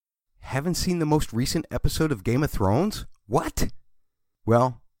Haven't seen the most recent episode of Game of Thrones? What?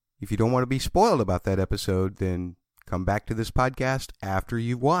 Well, if you don't want to be spoiled about that episode, then come back to this podcast after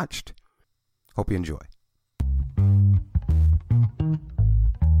you've watched. Hope you enjoy.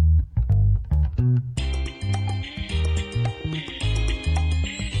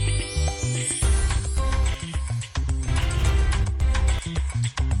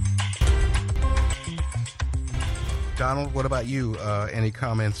 Donald, what about you? Any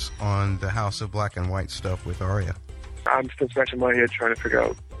comments on the House of Black and White stuff with Arya? I'm still scratching my head trying to figure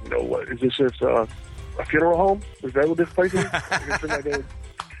out, what is this just a funeral home? Is that what this place is?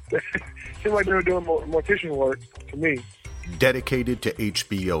 It seems like they're doing mortician work to me. Dedicated to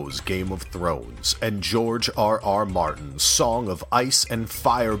HBO's Game of Thrones and George R.R. Martin's Song of Ice and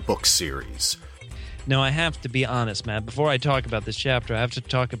Fire book series. Now, I have to be honest, Matt. Before I talk about this chapter, I have to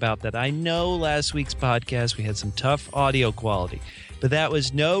talk about that. I know last week's podcast, we had some tough audio quality, but that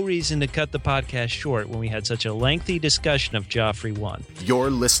was no reason to cut the podcast short when we had such a lengthy discussion of Joffrey 1.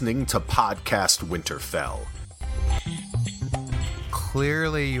 You're listening to Podcast Winterfell.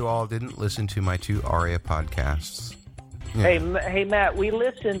 Clearly, you all didn't listen to my two Arya podcasts. Yeah. Hey, Matt, we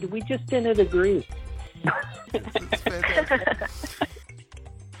listened. We just didn't agree.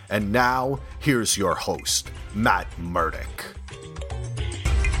 And now, here's your host, Matt Murdock.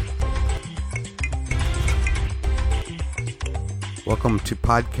 Welcome to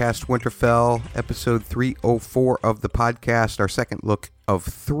Podcast Winterfell, episode 304 of the podcast, our second look of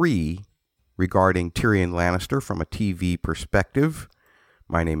 3 regarding Tyrion Lannister from a TV perspective.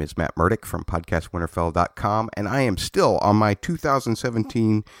 My name is Matt Murdock from podcastwinterfell.com, and I am still on my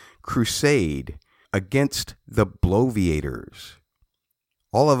 2017 crusade against the Bloviators.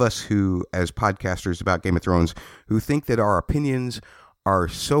 All of us who, as podcasters about Game of Thrones, who think that our opinions are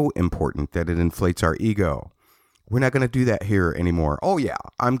so important that it inflates our ego. We're not going to do that here anymore. Oh yeah,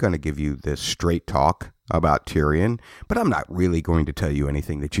 I'm going to give you this straight talk about Tyrion, but I'm not really going to tell you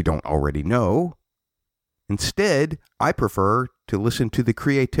anything that you don't already know. Instead, I prefer to listen to the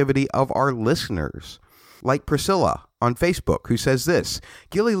creativity of our listeners, like Priscilla on Facebook, who says this: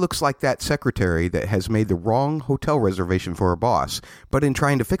 Gilly looks like that secretary that has made the wrong hotel reservation for her boss, but in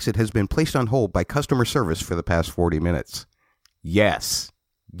trying to fix it has been placed on hold by customer service for the past 40 minutes. Yes.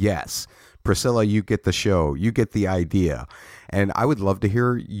 Priscilla, you get the show. You get the idea. And I would love to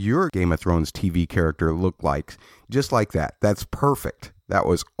hear your Game of Thrones TV character look like, just like that. That's perfect. That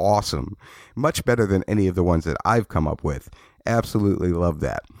was awesome. Much better than any of the ones that I've come up with. Absolutely love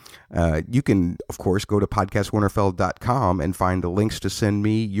that. You can, of course, go to podcastwinterfell.com and find the links to send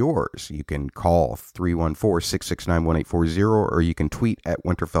me yours. You can call 314-669-1840, or you can tweet at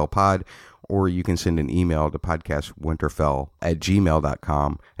winterfellpod, or you can send an email to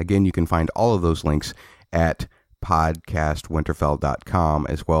podcastwinterfell@gmail.com. Again, you can find all of those links at podcastwinterfell.com,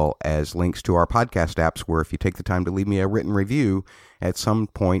 as well as links to our podcast apps, where if you take the time to leave me a written review at some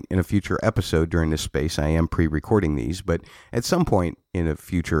point in a future episode during this space, I am pre-recording these, but at some point in a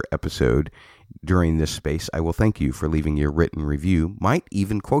future episode during this space, I will thank you for leaving your written review, might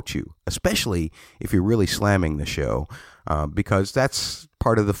even quote you, especially if you're really slamming the show, because that's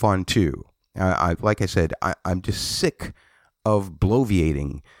part of the fun too. Like I said, I'm just sick of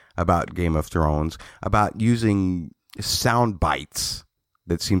bloviating about Game of Thrones, about using sound bites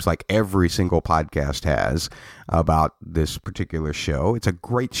that seems like every single podcast has about this particular show. It's a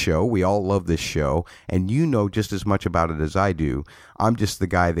great show. We all love this show, and you know just as much about it as I do. I'm just the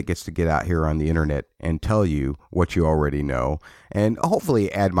guy that gets to get out here on the internet and tell you what you already know, and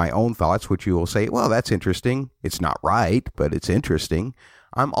hopefully add my own thoughts, which you will say, well, that's interesting. It's not right, but it's interesting.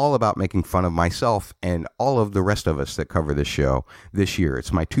 I'm all about making fun of myself and all of the rest of us that cover this show this year.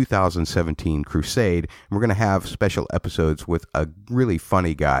 It's my 2017 crusade. We're going to have special episodes with a really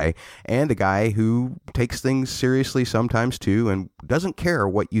funny guy and a guy who takes things seriously sometimes too and doesn't care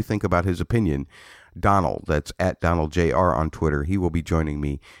what you think about his opinion. Donald, that's at DonaldJR on Twitter. He will be joining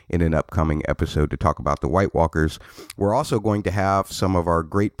me in an upcoming episode to talk about the White Walkers. We're also going to have some of our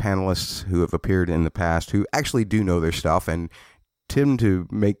great panelists who have appeared in the past who actually do know their stuff and tend to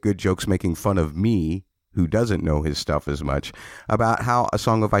make good jokes making fun of me, who doesn't know his stuff as much, about how A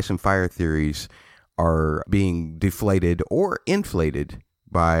Song of Ice and Fire theories are being deflated or inflated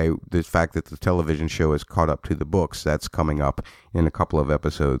by the fact that the television show is caught up to the books. That's coming up in a couple of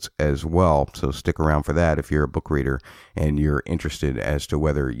episodes as well. So stick around for that if you're a book reader and you're interested as to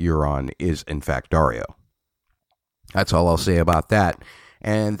whether Euron is in fact Daario. That's all I'll say about that.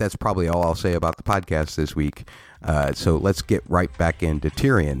 And that's probably all I'll say about the podcast this week. So let's get right back into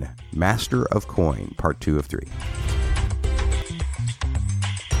Tyrion, Master of Coin, Part 2 of 3.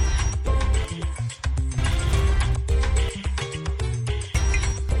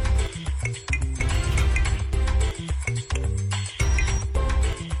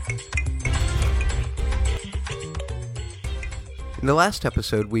 In the last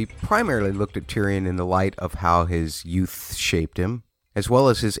episode, we primarily looked at Tyrion in the light of how his youth shaped him, as well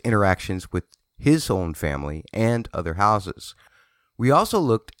as his interactions with his own family and other houses. We also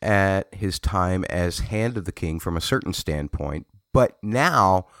looked at his time as Hand of the King from a certain standpoint, but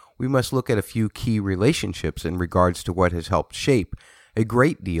now we must look at a few key relationships in regards to what has helped shape a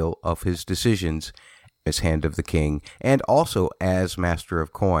great deal of his decisions as Hand of the King and also as Master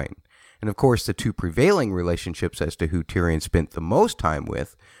of Coin. And of course, the two prevailing relationships as to who Tyrion spent the most time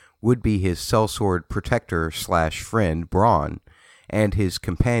with would be his sellsword protector / friend, Bronn, and his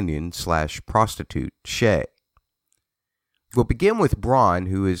companion / prostitute, Shae. We'll begin with Bronn,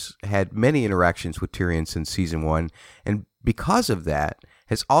 who has had many interactions with Tyrion since Season 1, and because of that,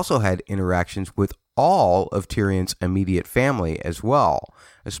 has also had interactions with all of Tyrion's immediate family as well,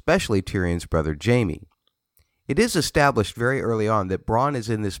 especially Tyrion's brother Jaime. It is established very early on that Bronn is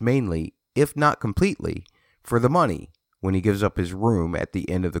in this mainly, if not completely, for the money when he gives up his room at the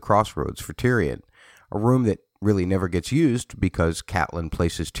end of the crossroads for Tyrion, a room that really never gets used because Catelyn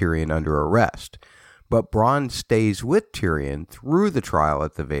places Tyrion under arrest. But Bronn stays with Tyrion through the trial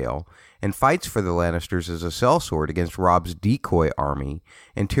at the Vale and fights for the Lannisters as a sellsword against Robb's decoy army,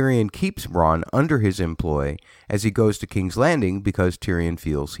 and Tyrion keeps Bronn under his employ as he goes to King's Landing because Tyrion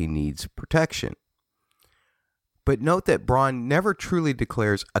feels he needs protection. But note that Bronn never truly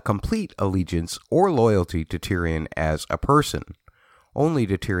declares a complete allegiance or loyalty to Tyrion as a person, only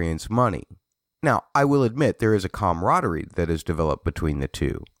to Tyrion's money. Now, I will admit there is a camaraderie that is developed between the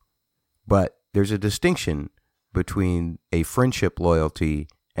two, but there's a distinction between a friendship loyalty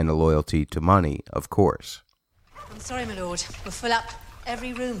and a loyalty to money, of course. I'm sorry, my lord. We'll fill up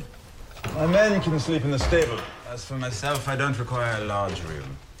every room. My men can sleep in the stable. As for myself, I don't require a large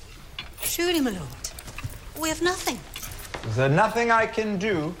room. Truly, my lord. We have nothing. Is there nothing I can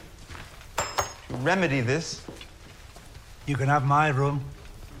do to remedy this? You can have my room.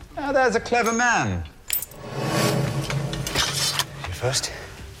 Now, there's a clever man. You first.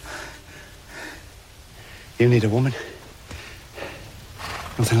 You need a woman.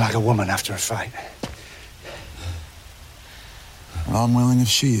 Nothing like a woman after a fight. Well, I'm willing if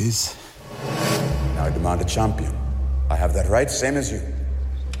she is. Now I demand a champion. I have that right, same as you.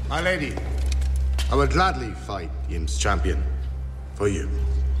 My lady, I will gladly fight Ym's champion for you.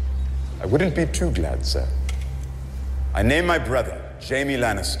 I wouldn't be too glad, sir. I name my brother, Jaime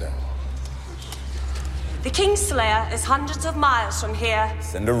Lannister. The Kingslayer is hundreds of miles from here.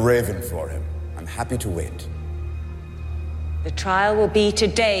 Send a raven for him. I'm happy to wait. The trial will be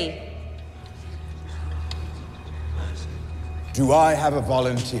today. Do I have a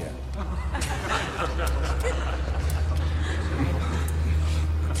volunteer?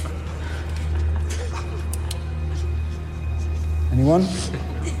 Anyone?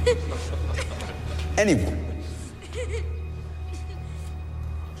 Anyone?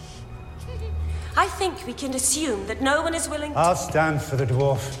 I think we can assume that no one is willing to... I'll stand for the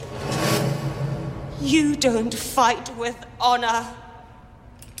dwarf. You don't fight with honor.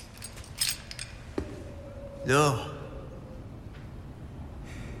 No.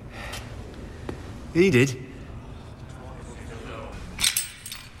 He did.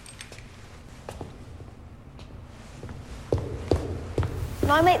 Can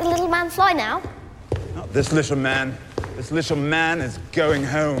I make the little man fly now? Not this little man. This little man is going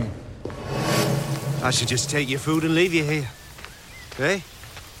home. I should just take your food and leave you here. Eh?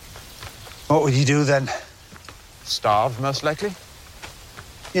 What would you do then? Starve, most likely.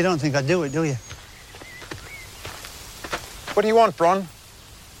 You don't think I'd do it, do you? What do you want, Bronn?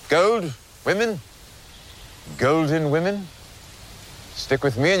 Gold? Women? Golden women? Stick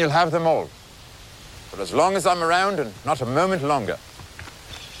with me and you'll have them all. For as long as I'm around and not a moment longer.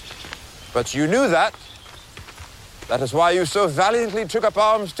 But you knew that. That is why you so valiantly took up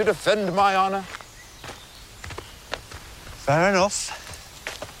arms to defend my honor. Fair enough.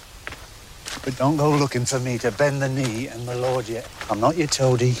 But don't go looking for me to bend the knee and my lord you. I'm not your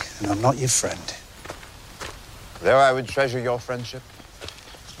toady and I'm not your friend. Though I would treasure your friendship,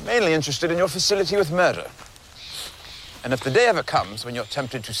 I'm mainly interested in your facility with murder. And if the day ever comes when you're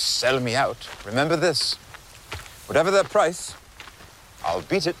tempted to sell me out, remember this. Whatever their price, I'll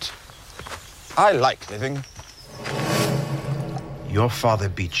beat it. I like living. Your father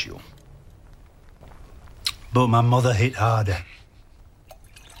beat you. But my mother hit harder.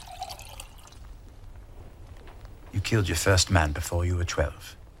 You killed your first man before you were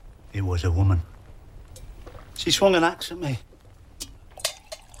 12. It was a woman. She swung an axe at me.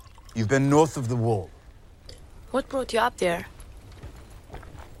 You've been north of the wall. What brought you up there?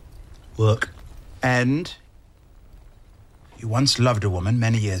 Work. And you once loved a woman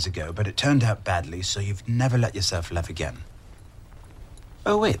many years ago, but it turned out badly, so you've never let yourself love again.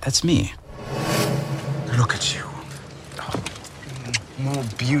 Oh, wait, that's me. Look at you. Oh, more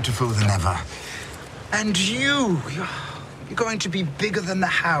beautiful than ever. And you're going to be bigger than the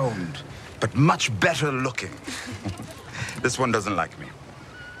Hound, but much better looking. This one doesn't like me.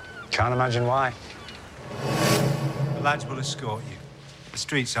 Can't imagine why. The lads will escort you. The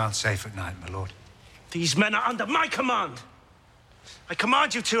streets aren't safe at night, my lord. These men are under my command. I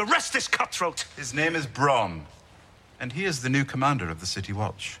command you to arrest this cutthroat. His name is Bronn, and he is the new commander of the City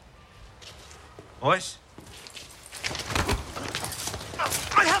Watch. Boys?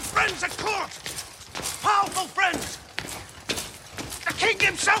 I have friends at court! Powerful friends! The king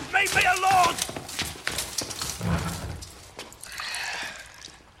himself made me a lord!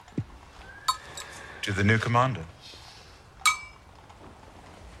 To the new commander.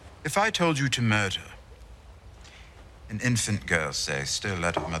 If I told you to murder an infant girl, say, still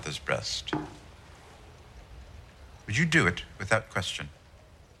at her mother's breast, would you do it without question?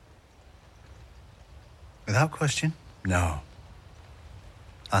 Without question? No.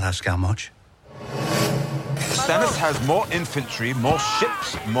 I'd ask how much. Stannis has more infantry, more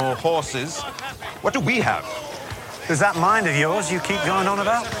ships, more horses. What do we have? There's that mind of yours you keep going on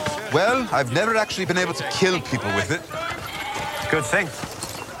about? Well, I've never actually been able to kill people with it. Good thing.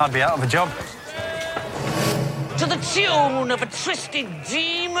 I'd be out of a job. To the tune of a twisted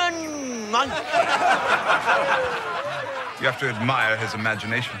demon monk. You have to admire his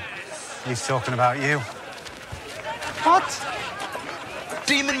imagination. He's talking about you. What?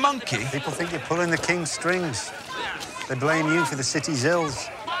 Demon monkey? People think you're pulling the king's strings. They blame you for the city's ills.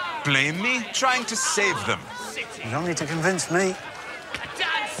 Blame me? Trying to save them. You don't need to convince me.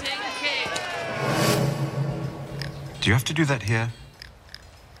 Dancing king. Do you have to do that here?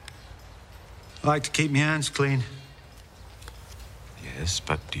 I like to keep my hands clean. Yes,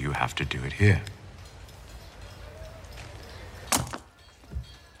 but do you have to do it here?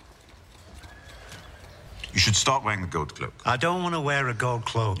 You should start wearing the gold cloak. I don't want to wear a gold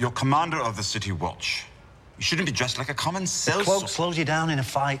cloak. You're commander of the City Watch. You shouldn't be dressed like a common The sellsword. cloak slows you down in a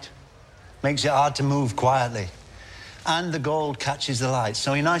fight. Makes it hard to move quietly. And the gold catches the light,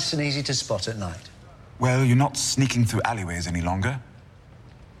 so you're nice and easy to spot at night. Well, you're not sneaking through alleyways any longer.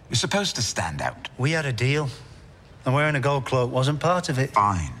 You're supposed to stand out. We had a deal, and wearing a gold cloak wasn't part of it.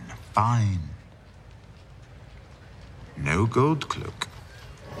 Fine, fine. No gold cloak.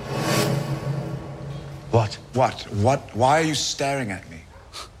 What? What? Why are you staring at me?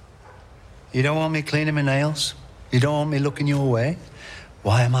 You don't want me cleaning my nails? You don't want me looking your way?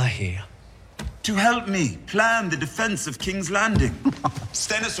 Why am I here? To help me plan the defense of King's Landing.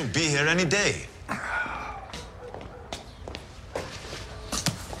 Stannis will be here any day.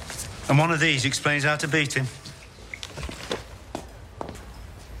 And one of these explains how to beat him.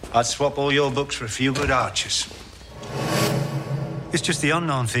 I'd swap all your books for a few good archers. It's just the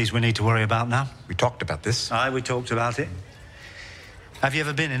unknown fees we need to worry about now. We talked about this. Aye, we talked about it. Have you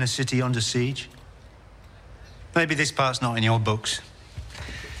ever been in a city under siege? Maybe this part's not in your books.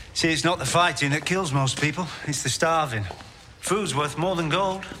 See, it's not the fighting that kills most people. It's the starving. Food's worth more than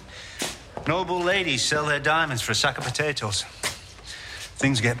gold. Noble ladies sell their diamonds for a sack of potatoes.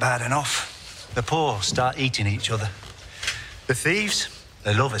 Things get bad enough. The poor start eating each other. The thieves,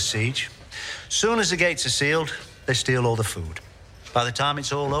 they love a siege. Soon as the gates are sealed, they steal all the food. By the time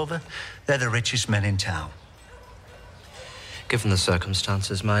it's all over, they're the richest men in town. Given the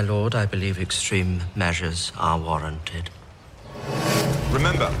circumstances, my lord, I believe extreme measures are warranted.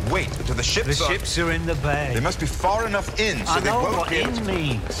 Remember, wait until the ships The ships are in the bay. They must be far enough in so I they know won't what be able in to...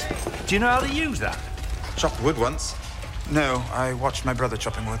 means. Do you know how to use that? Chopped wood once. No, I watched my brother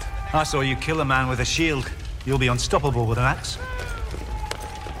chopping wood. I saw you kill a man with a shield. You'll be unstoppable with an axe.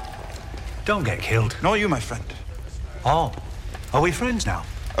 Don't get killed. Nor you, my friend. Oh, are we friends now?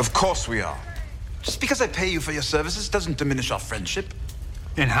 Of course we are. Just because I pay you for your services doesn't diminish our friendship.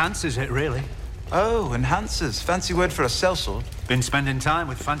 Enhances it, really. Oh, enhances. Fancy word for a sellsword. Been spending time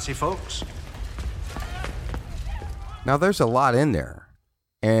with fancy folks. Now, there's a lot in there,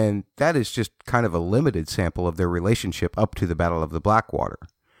 and that is just kind of a limited sample of their relationship up to the Battle of the Blackwater.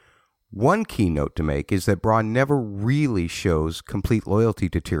 One key note to make is that Bronn never really shows complete loyalty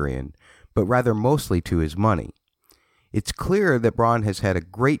to Tyrion, but rather mostly to his money. It's clear that Bronn has had a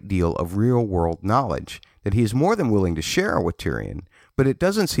great deal of real-world knowledge that he is more than willing to share with Tyrion, but it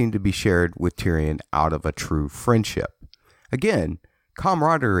doesn't seem to be shared with Tyrion out of a true friendship. Again,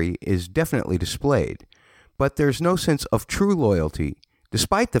 camaraderie is definitely displayed, but there's no sense of true loyalty,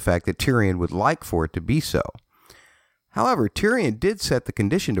 despite the fact that Tyrion would like for it to be so. However, Tyrion did set the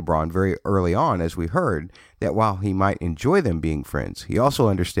condition to Bronn very early on, as we heard, that while he might enjoy them being friends, he also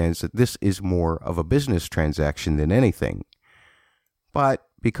understands that this is more of a business transaction than anything. But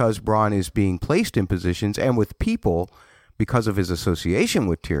because Bronn is being placed in positions and with people because of his association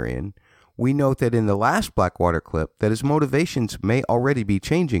with Tyrion, we note that in the last Blackwater clip that his motivations may already be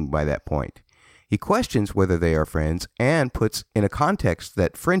changing by that point. He questions whether they are friends and puts in a context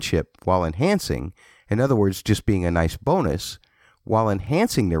that friendship, while enhancing, in other words, just being a nice bonus, while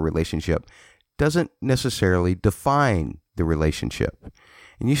enhancing their relationship, doesn't necessarily define the relationship.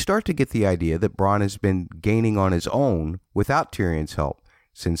 And you start to get the idea that Bronn has been gaining on his own without Tyrion's help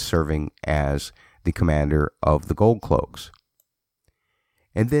since serving as the commander of the Gold Cloaks.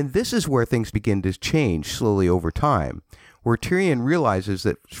 And then this is where things begin to change slowly over time, where Tyrion realizes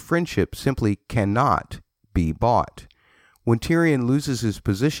that friendship simply cannot be bought. When Tyrion loses his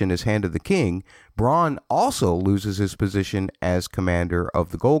position as Hand of the King, Bronn also loses his position as commander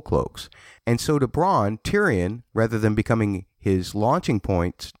of the Gold Cloaks. And so to Bronn, Tyrion, rather than becoming his launching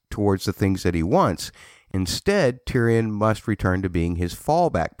point towards the things that he wants, instead Tyrion must return to being his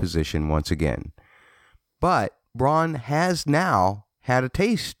fallback position once again. But Bronn has now had a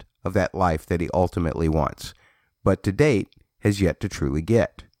taste of that life that he ultimately wants, but to date has yet to truly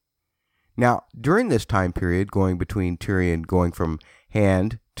get. Now, during this time period, going between Tyrion going from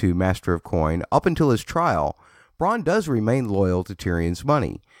Hand to Master of Coin up until his trial, Bronn does remain loyal to Tyrion's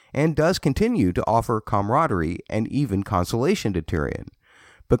money, and does continue to offer camaraderie and even consolation to Tyrion.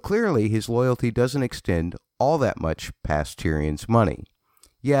 But clearly his loyalty doesn't extend all that much past Tyrion's money.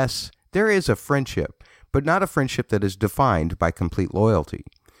 Yes, there is a friendship, but not a friendship that is defined by complete loyalty.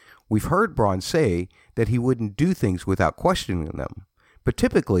 We've heard Bronn say that he wouldn't do things without questioning them, but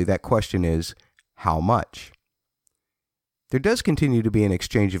typically that question is, how much? There does continue to be an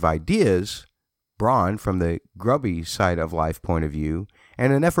exchange of ideas, Bronn from the grubby side of life point of view,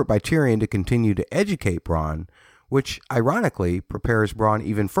 and an effort by Tyrion to continue to educate Bronn, which ironically prepares Bronn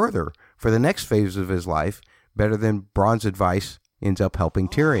even further for the next phase of his life, better than Bronn's advice ends up helping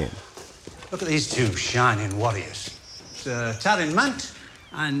Tyrion. Look at these two shining warriors. Sir Tarin Mant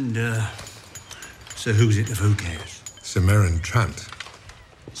and Sir Who's It of Who Cares? Sir Meryn Trant.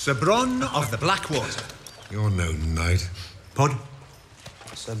 Sir Bronn of the Blackwater. You're no knight. Pod?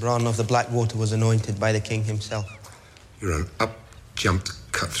 Sir Bronn of the Blackwater was anointed by the king himself. You're an up-jumped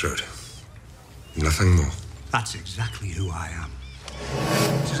cutthroat. Nothing more. That's exactly who I am.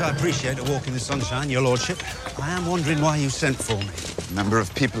 Since I appreciate a walk in the sunshine, your lordship, I am wondering why you sent for me. A number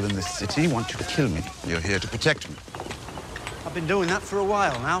of people in this city want to kill me. You're here to protect me. I've been doing that for a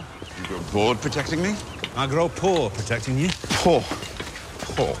while now. You grow bored protecting me? I grow poor protecting you. Poor.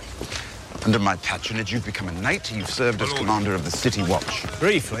 Poor. Under my patronage, you've become a knight. You've served as commander of the City Watch.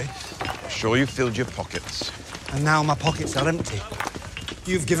 Briefly. Sure you filled your pockets. And now my pockets are empty.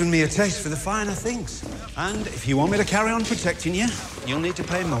 You've given me a taste for the finer things. And if you want me to carry on protecting you, you'll need to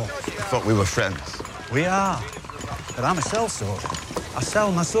pay more. I thought we were friends. We are. But I'm a sellsword. I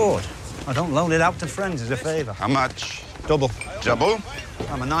sell my sword. I don't loan it out to friends as a favour. How much? Double. Double?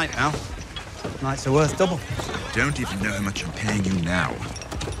 I'm a knight now. Knights are worth double. I don't even know how much I'm paying you now.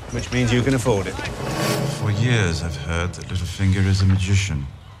 Which means you can afford it. For years I've heard that Littlefinger is a magician.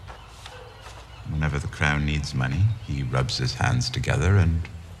 Whenever the crown needs money, he rubs his hands together and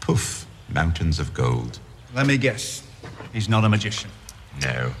poof, mountains of gold. Let me guess. He's not a magician.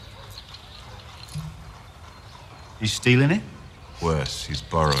 No. He's stealing it? Worse, he's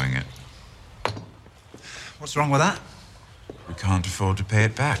borrowing it. What's wrong with that? We can't afford to pay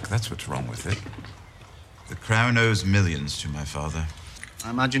it back. That's what's wrong with it. The crown owes millions to my father. I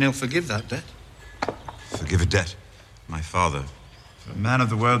imagine he'll forgive that debt. Forgive a debt? My father. For a man of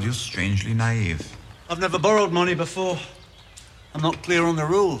the world, you're strangely naive. I've never borrowed money before. I'm not clear on the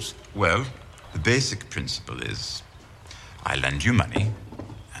rules. Well, the basic principle is I lend you money,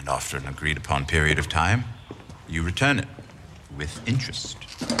 and after an agreed-upon period of time, you return it with interest.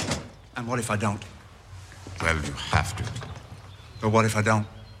 And what if I don't? Well, you have to. But what if I don't?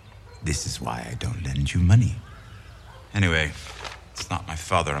 This is why I don't lend you money. Anyway, it's not my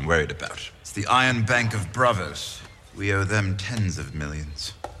father I'm worried about. It's the Iron Bank of Bravos. We owe them tens of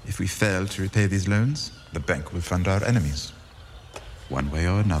millions. If we fail to repay these loans, the bank will fund our enemies. One way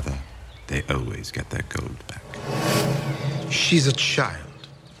or another, they always get their gold back. She's a child.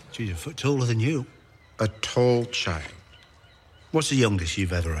 She's a foot taller than you. A tall child. What's the youngest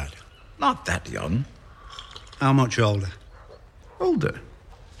you've ever had? Not that young. How much older? Older.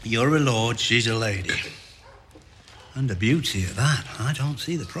 You're a lord, she's a lady. And a beauty at that. I don't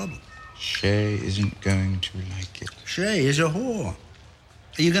see the problem. Shay isn't going to like it. Shay is a whore.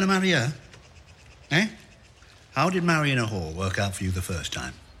 Are you going to marry her? Eh? How did marrying a whore work out for you the first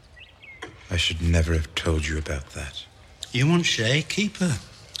time? I should never have told you about that. You want Shay? Keep her.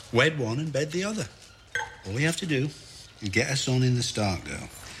 Wed one and bed the other. All you have to do You get a son in the Stark Girl.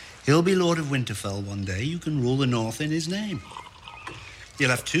 He'll be Lord of Winterfell one day. You can rule the North in his name. You'll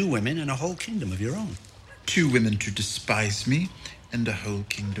have 2 women and a whole kingdom of your own. 2 women to despise me, and a whole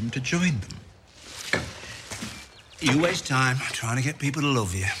kingdom to join them. You waste time trying to get people to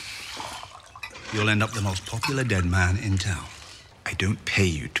love you. You'll end up the most popular dead man in town. I don't pay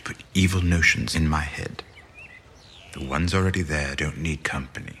you to put evil notions in my head. The ones already there don't need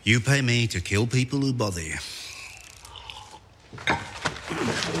company. You pay me to kill people who bother you.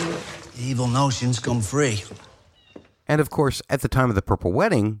 Evil notions come free. And of course, at the time of the Purple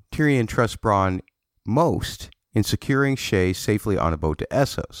Wedding, Tyrion trusts Bronn most in securing Shae safely on a boat to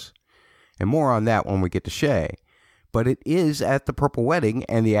Essos. And more on that when we get to Shae. But it is at the Purple Wedding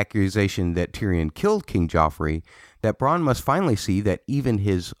and the accusation that Tyrion killed King Joffrey that Bronn must finally see that even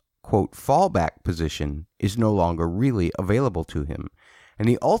his, quote, fallback position is no longer really available to him. And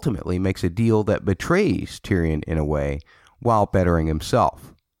he ultimately makes a deal that betrays Tyrion in a way while bettering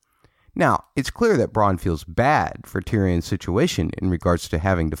himself. Now, it's clear that Bronn feels bad for Tyrion's situation in regards to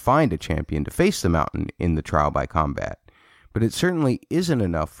having to find a champion to face the Mountain in the trial by combat, but it certainly isn't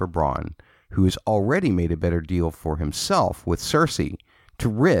enough for Bronn, who has already made a better deal for himself with Cersei, to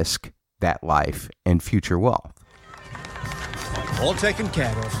risk that life and future wealth. All taken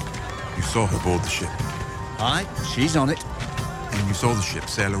care of. You saw her board the ship. Aye, she's on it. And you saw the ship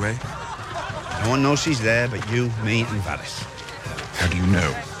sail away? No one knows she's there but you, me, and Varys. How do you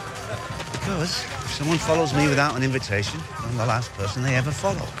know? Because if someone follows me without an invitation, I'm the last person they ever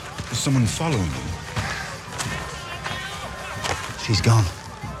follow. Is someone following you? She's gone.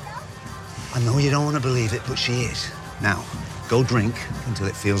 I know you don't want to believe it, but she is. Now, go drink until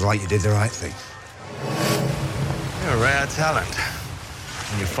it feels like you did the right thing. You're a rare talent.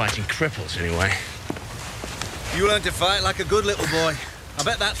 And you're fighting cripples, anyway. You learned to fight like a good little boy. I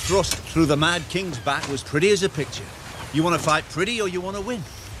bet that thrust through the Mad King's back was pretty as a picture. You want to fight pretty or you want to win?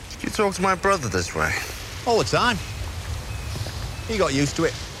 You talk to my brother this way? All the time. He got used to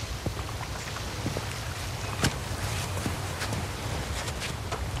it.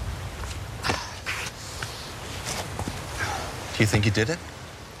 Do you think you did it?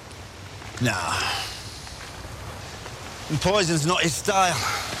 Nah. And poison's not his style.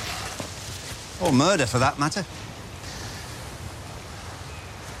 Or murder, for that matter.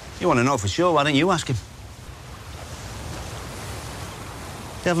 You want to know for sure, why don't you ask him?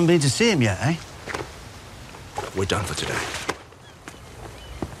 You haven't been to see him yet, eh? We're done for today.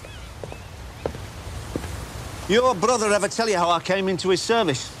 Your brother ever tell you how I came into his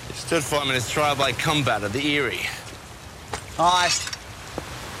service? He stood for him in his trial by combat at the Eyrie. Aye.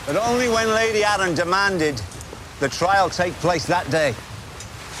 But only when Lady Arryn demanded the trial take place that day.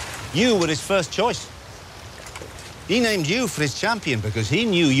 You were his first choice. He named you for his champion because he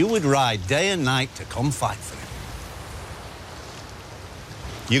knew you would ride day and night to come fight for him.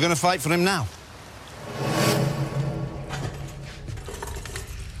 You gonna fight for him now?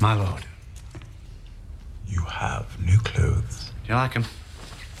 My lord. You have new clothes. Do you like them?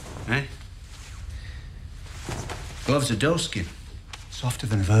 Eh? Gloves are doeskin. Softer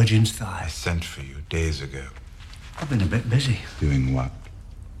than a virgin's thigh. I sent for you days ago. I've been a bit busy. Doing what?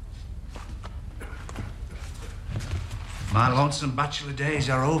 My lonesome bachelor days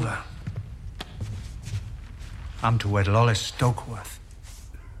are over. I'm to wed Lollys Stokeworth.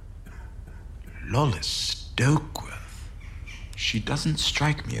 Lollys Stokeworth? She doesn't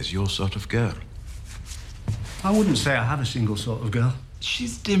strike me as your sort of girl. I wouldn't say I have a single sort of girl.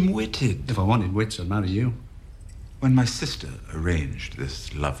 She's dim-witted. If I wanted wits, I'd marry you. When my sister arranged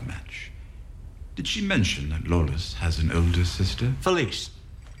this love match, did she mention that Lollys has an older sister? Felice.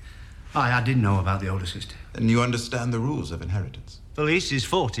 Aye, I did know about the older sister. Then you understand the rules of inheritance. Felice is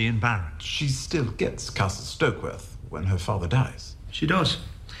 40 and barren. She still gets Castle Stokeworth when her father dies. She does.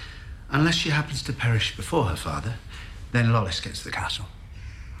 Unless she happens to perish before her father, then Lollys gets the castle.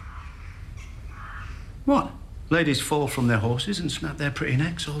 What? Ladies fall from their horses and snap their pretty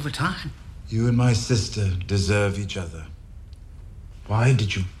necks all the time. You and my sister deserve each other. Why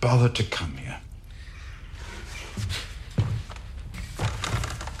did you bother to come here?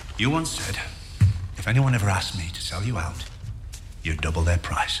 You once said, if anyone ever asked me to sell you out, you'd double their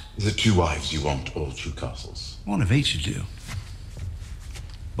price. Is it 2 wives you want, or 2 castles? One of each you do.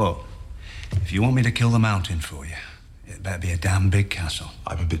 But if you want me to kill the Mountain for you, it better be a damn big castle.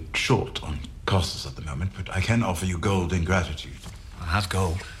 I'm a bit short on castles at the moment, but I can offer you gold in gratitude. I have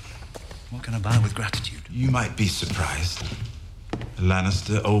gold. What can I buy with gratitude? You might be surprised. A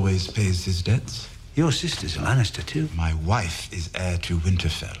Lannister always pays his debts. Your sister's a Lannister, too. My wife is heir to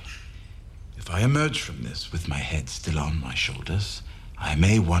Winterfell. If I emerge from this with my head still on my shoulders, I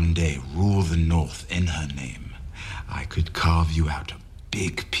may one day rule the North in her name. I could carve you out a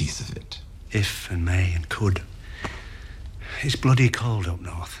big piece of it. If and may and could. It's bloody cold up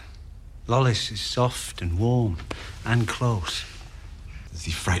north. Lawless is soft and warm and close. Does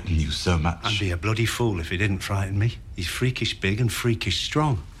he frighten you so much? I'd be a bloody fool if he didn't frighten me. He's freakish big and freakish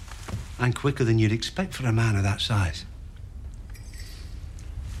strong. And quicker than you'd expect for a man of that size.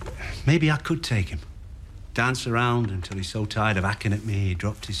 Maybe I could take him. Dance around until he's so tired of hacking at me he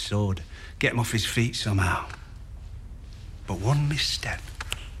dropped his sword. Get him off his feet somehow. But one misstep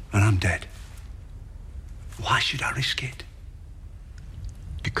and I'm dead. Why should I risk it?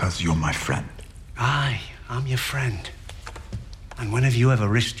 Because you're my friend. Aye, I'm your friend. And when have you ever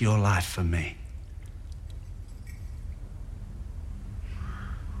risked your life for me?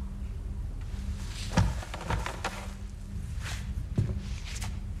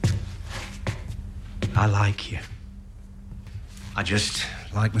 I like you. I just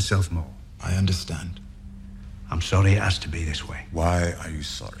like myself more. I understand. I'm sorry it has to be this way. Why are you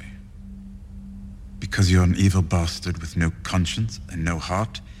sorry? Because you're an evil bastard with no conscience and no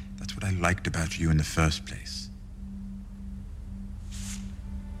heart? That's what I liked about you in the first place.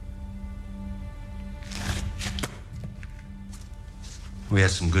 We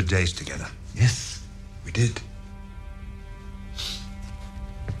had some good days together. Yes, we did.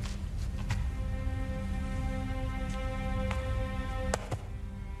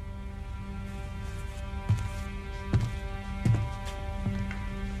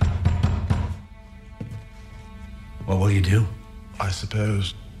 What will you do? I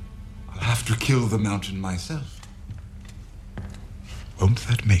suppose I'll have to kill the mountain myself. Won't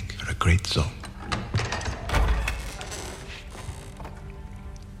that make her a great song?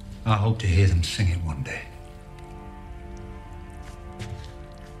 I hope to hear them sing it one day.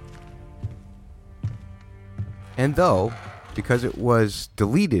 And though, because it was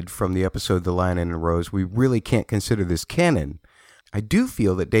deleted from the episode The Lion and the Rose, we really can't consider this canon, I do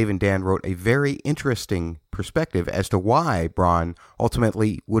feel that Dave and Dan wrote a very interesting perspective as to why Bronn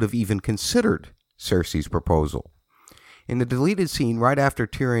ultimately would have even considered Cersei's proposal. In the deleted scene right after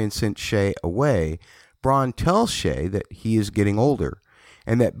Tyrion sent Shae away, Bronn tells Shae that he is getting older,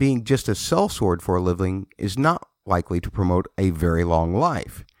 and that being just a sellsword for a living is not likely to promote a very long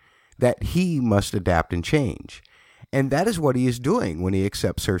life, that he must adapt and change. And that is what he is doing when he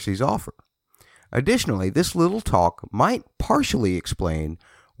accepts Cersei's offer. Additionally, this little talk might partially explain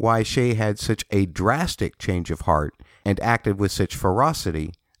why Shae had such a drastic change of heart and acted with such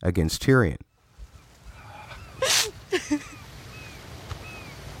ferocity against Tyrion.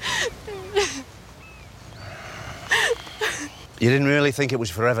 You didn't really think it was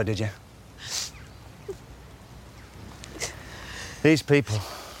forever, did you? These people,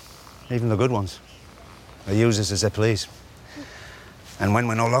 even the good ones, they use us as they please. And when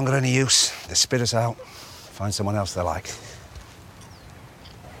we're no longer any use, they spit us out, find someone else they like.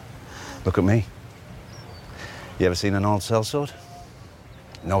 Look at me. You ever seen an old sellsword?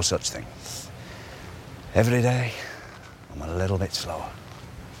 No such thing. Every day, I'm a little bit slower.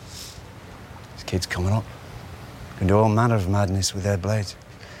 These kids coming up can do all manner of madness with their blades.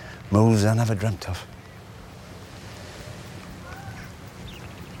 Moves I never dreamt of.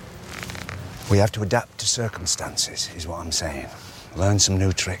 We have to adapt to circumstances, is what I'm saying. Learn some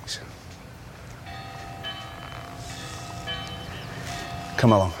new tricks.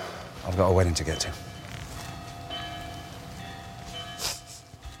 Come along. I've got a wedding to get to.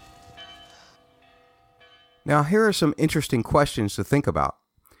 Now, here are some interesting questions to think about.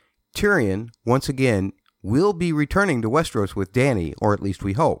 Tyrion, once again, will be returning to Westeros with Dany, or at least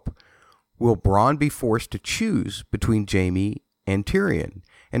we hope. Will Bronn be forced to choose between Jaime and Tyrion?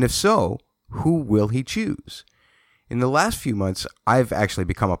 And if so, who will he choose? In the last few months, I've actually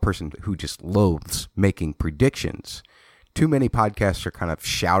become a person who just loathes making predictions. Too many podcasts are kind of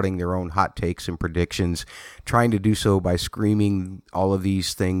shouting their own hot takes and predictions, trying to do so by screaming all of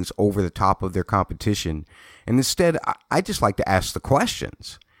these things over the top of their competition. And instead, I just like to ask the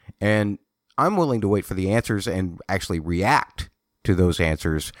questions. And I'm willing to wait for the answers and actually react to those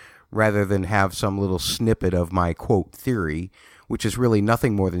answers rather than have some little snippet of my, quote, theory, which is really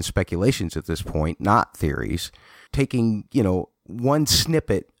nothing more than speculations at this point, not theories. Taking, one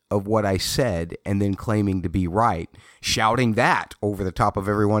snippet of what I said and then claiming to be right, shouting that over the top of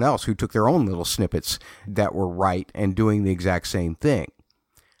everyone else who took their own little snippets that were right and doing the exact same thing.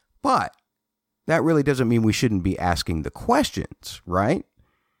 But that really doesn't mean we shouldn't be asking the questions, right?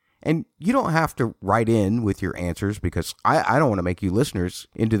 And you don't have to write in with your answers because I don't want to make you listeners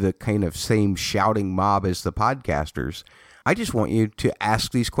into the kind of same shouting mob as the podcasters. I just want you to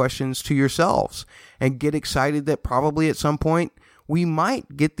ask these questions to yourselves and get excited that probably at some point we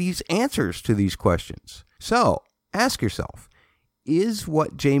might get these answers to these questions. So Ask yourself, is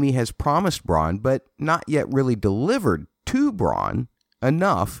what Jaime has promised Bronn, but not yet really delivered to Bronn,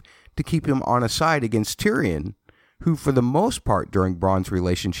 enough to keep him on a side against Tyrion, who for the most part during Bronn's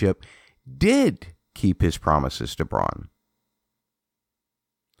relationship did keep his promises to Bronn?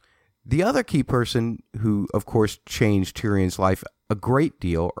 The other key person who, of course, changed Tyrion's life a great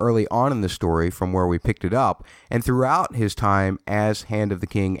deal early on in the story from where we picked it up, and throughout his time as Hand of the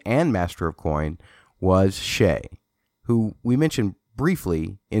King and Master of Coin, was Shae, who we mentioned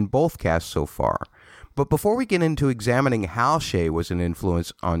briefly in both casts so far. But before we get into examining how Shae was an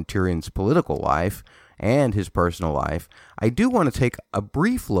influence on Tyrion's political life and his personal life, I do want to take a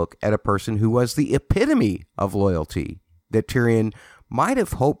brief look at a person who was the epitome of loyalty that Tyrion might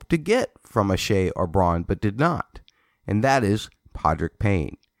have hoped to get from a Shae or Bronn, but did not, and that is Podrick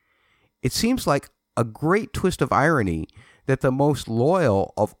Payne. It seems like a great twist of irony that the most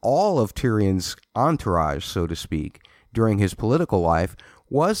loyal of all of Tyrion's entourage, so to speak, during his political life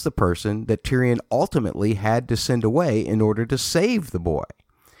was the person that Tyrion ultimately had to send away in order to save the boy.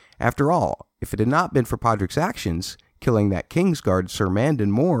 After all, if it had not been for Podrick's actions, killing that Kingsguard Sir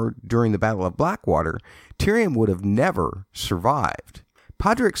Mandon Moore during the Battle of Blackwater, Tyrion would have never survived.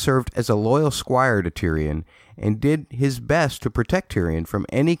 Podrick served as a loyal squire to Tyrion and did his best to protect Tyrion from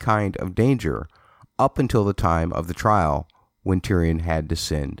any kind of danger up until the time of the trial when Tyrion had to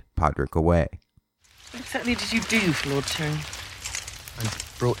send Podrick away. What exactly did you do for Lord Tyrion?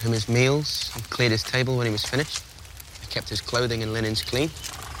 I brought him his meals and cleared his table when he was finished. I kept his clothing and linens clean,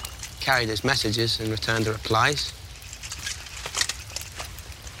 carried his messages and returned the replies.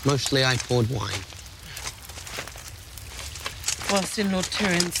 Mostly I poured wine. Whilst in Lord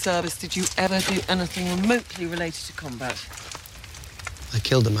Tyrion's service, did you ever do anything remotely related to combat? I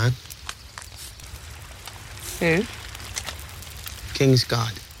killed a man. Who?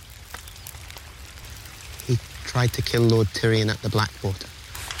 Kingsguard. He tried to kill Lord Tyrion at the Blackwater.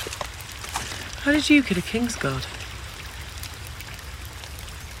 How did you kill a Kingsguard?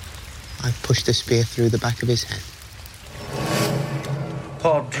 I pushed a spear through the back of his head.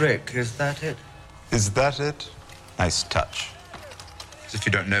 Podrick, is that it? Is that it? Nice touch. As if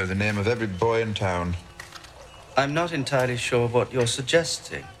you don't know the name of every boy in town. I'm not entirely sure what you're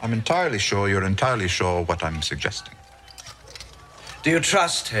suggesting. I'm entirely sure you're entirely sure what I'm suggesting. Do you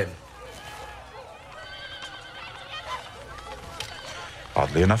trust him?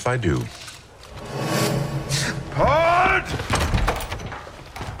 Oddly enough, I do. Pod!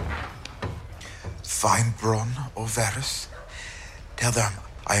 Find Bronn or Varys. Tell them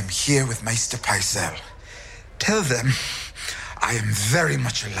I am here with Maester Pycelle. Tell them I am very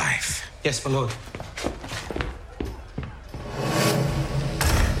much alive. Yes, my lord.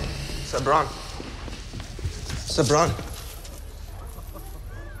 Sir Bronn. Sir Bronn.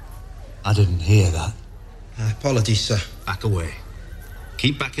 I didn't hear that. Apologies, sir. Back away.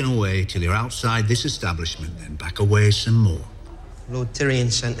 Keep backing away till you're outside this establishment, then back away some more. Lord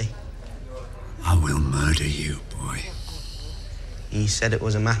Tyrion sent me. I will murder you, boy. He said it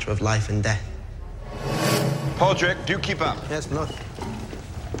was a matter of life and death. Podrick, do keep up. Yes, my lord.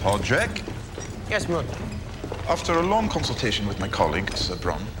 Podrick? Yes, my lord. After a long consultation with my colleague, Sir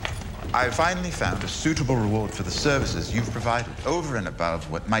Bronn, I finally found a suitable reward for the services you've provided, over and above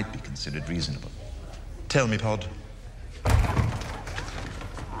what might be considered reasonable. Tell me, Pod.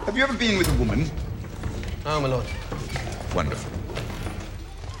 Have you ever been with a woman? No, my lord. Wonderful.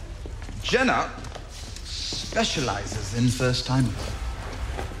 Jenna specializes in first-timers.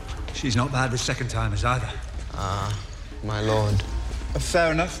 She's not bad with second-timers either. My lord. A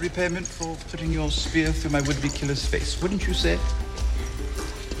fair enough repayment for putting your spear through my would-be killer's face, wouldn't you say?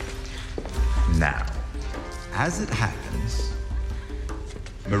 Now, as it happens,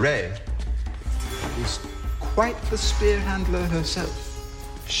 Mairead is quite the spear handler herself.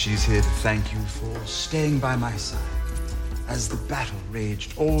 She's here to thank you for staying by my side as the battle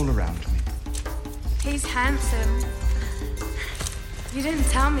raged all around me. He's handsome. You didn't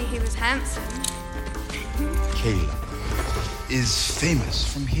tell me he was handsome. Caleb is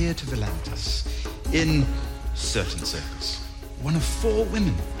famous from here to Volantis in certain circles. One of 4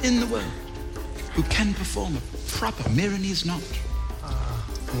 women in the world who can perform a proper Myronese knot.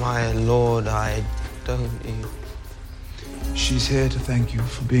 My lord, I don't even... She's here to thank you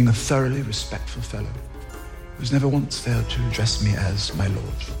for being a thoroughly respectful fellow who's never once failed to address me as my lord.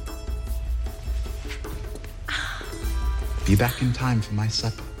 Be back in time for my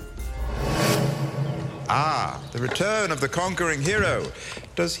supper. Ah, the return of the conquering hero.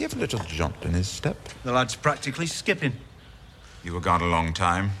 Does he have a little jaunt in his step? The lad's practically skipping. You were gone a long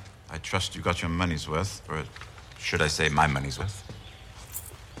time. I trust you got your money's worth, or should I say my money's worth?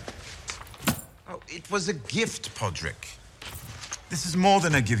 Oh, It was a gift, Podrick. This is more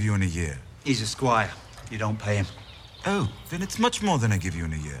than I give you in a year. He's a squire. You don't pay him. Oh, then it's much more than I give you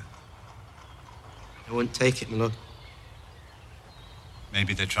in a year. I wouldn't take it, my lord.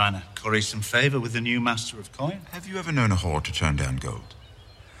 Maybe they're trying to curry some favor with the new master of coin. Have you ever known a whore to turn down gold?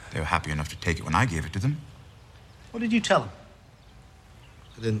 They were happy enough to take it when I gave it to them. What did you tell them?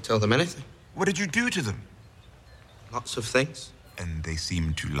 I didn't tell them anything. What did you do to them? Lots of things. And they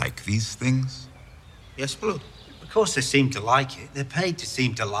seem to like these things? Yes, my lord. Of course they seem to like it. They're paid to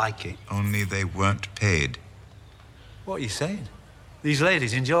seem to like it. Only they weren't paid. What are you saying? These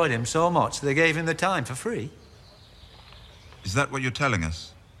ladies enjoyed him so much they gave him the time for free? Is that what you're telling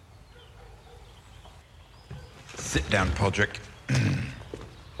us? Sit down, Podrick.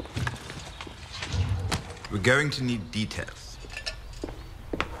 We're going to need details.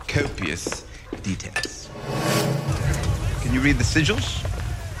 Copious details. Can you read the sigils?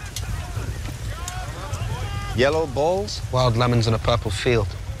 Yellow balls? Wild lemons in a purple field.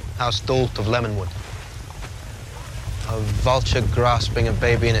 House Dolt of Lemonwood. A vulture grasping a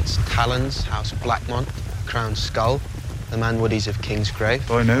baby in its talons. House Blackmont. Crown Skull. The Manwoodies of Kingsgrave.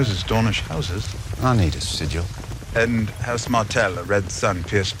 Boy knows his Dornish houses. I need a sigil. And House Martell, a red sun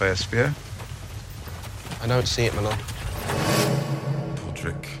pierced by a spear. I don't see it, my lord.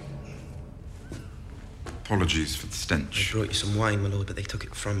 Podrick. Apologies for the stench. I brought you some wine, my lord, but they took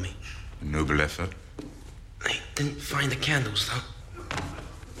it from me. A noble effort. They didn't find the candles, though.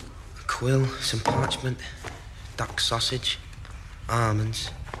 A quill, some parchment, duck sausage,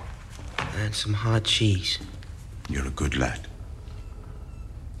 almonds, and some hard cheese. You're a good lad.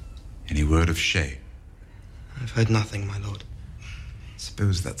 Any word of Shay? I've heard nothing, my lord.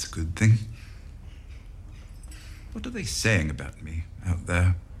 Suppose that's a good thing. What are they saying about me out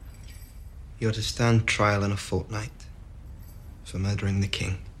there? You're to stand trial in a fortnight for murdering the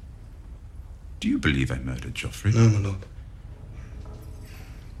king. Do you believe I murdered Joffrey? No, my lord.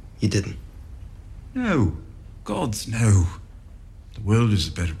 You didn't. No. Gods, no. The world is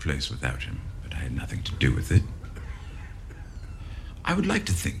a better place without him, but I had nothing to do with it. I would like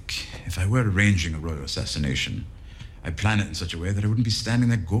to think, if I were arranging a royal assassination, I'd plan it in such a way that I wouldn't be standing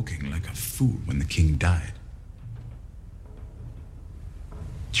there gawking like a fool when the king died.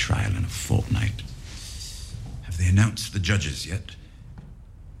 Trial in a fortnight. Have they announced the judges yet?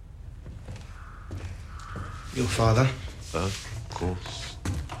 Your father? Of course.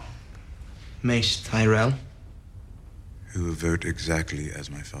 Mace Tyrell? Who will vote exactly as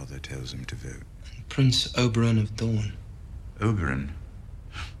my father tells him to vote. Prince Oberyn of Dorne. Oberyn?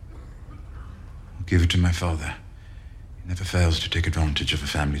 I'll give it to my father. He never fails to take advantage of a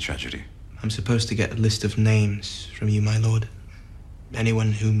family tragedy. I'm supposed to get a list of names from you, my lord.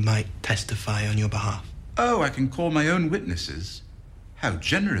 Anyone who might testify on your behalf. Oh, I can call my own witnesses. How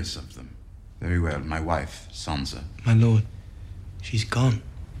generous of them. Very well, my wife, Sansa. My lord, she's gone.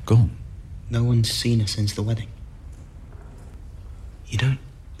 Gone? No one's seen her since the wedding. You don't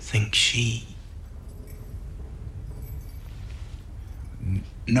think she...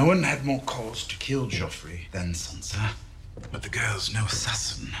 No one had more cause to kill Joffrey than Sansa. But the girl's no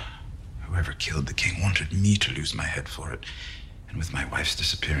assassin. Whoever killed the king wanted me to lose my head for it. And with my wife's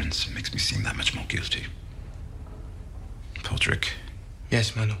disappearance, it makes me seem that much more guilty. Podrick.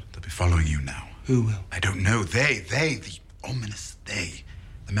 Yes, my lord. They'll be following you now. Who will? I don't know. They, the ominous they.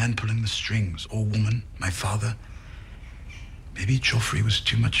 The man pulling the strings, or woman, my father. Maybe Joffrey was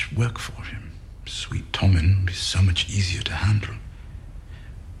too much work for him. Sweet Tommen would be so much easier to handle.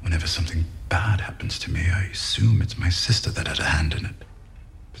 Whenever something bad happens to me, I assume it's my sister that had a hand in it.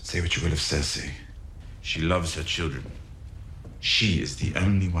 But say what you will of Cersei. She loves her children. She is the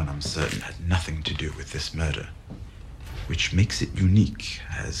only one I'm certain had nothing to do with this murder. Which makes it unique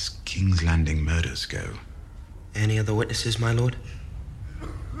as King's Landing murders go. Any other witnesses, my lord?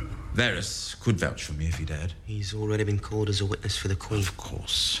 Varys could vouch for me if he dared. He's already been called as a witness for the Queen. Of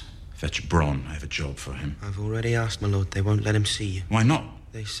course. Fetch Bronn. I have a job for him. I've already asked, my lord. They won't let him see you. Why not?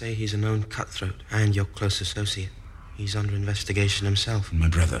 They say he's a known cutthroat and your close associate. He's under investigation himself. And my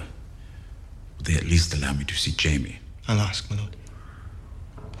brother. Would they at least allow me to see Jaime? I'll ask, my lord.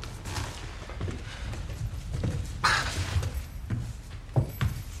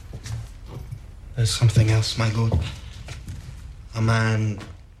 There's something else, my lord. A man...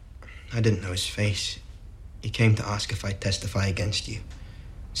 I didn't know his face. He came to ask if I'd testify against you.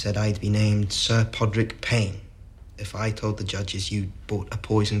 Said I'd be named Sir Podrick Payne if I told the judges you'd bought a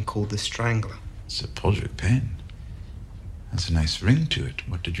poison called the Strangler. Sir Podrick Payne? That's a nice ring to it.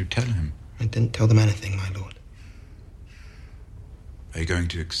 What did you tell him? I didn't tell them anything, my lord. Are you going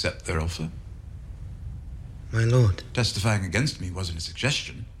to accept their offer? My lord. Testifying against me wasn't a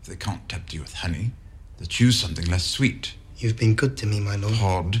suggestion. If they can't tempt you with honey, They'll choose something less sweet. You've been good to me, my lord.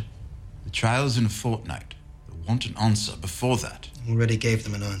 Pod, the trial's in a fortnight. They'll want an answer before that. Already gave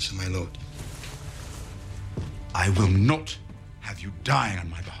them an answer, my lord. I will not have you dying on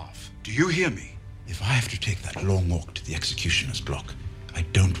my behalf. Do you hear me? If I have to take that long walk to the executioner's block, I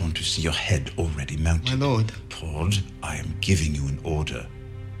don't want to see your head already mounted. My lord. Pod, I am giving you an order.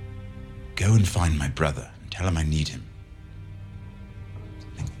 Go and find my brother and tell him I need him.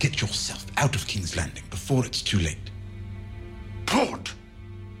 Then get yourself out of King's Landing before it's too late. Pod!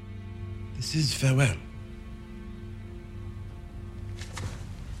 This is farewell.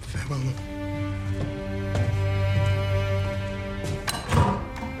 Farewell.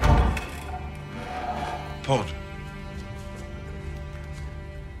 Pod.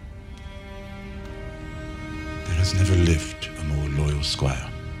 There has never lived a more loyal squire.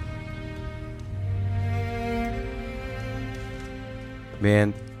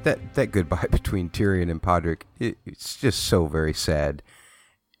 Man, that goodbye between Tyrion and Podrick, it's just so very sad.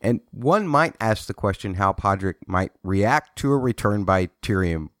 And one might ask the question how Podrick might react to a return by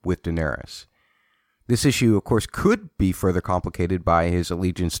Tyrion with Daenerys. This issue, of course, could be further complicated by his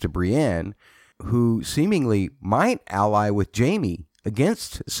allegiance to Brienne, who seemingly might ally with Jaime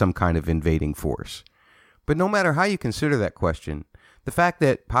against some kind of invading force. But no matter how you consider that question, the fact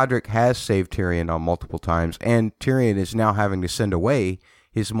that Podrick has saved Tyrion on multiple times, and Tyrion is now having to send away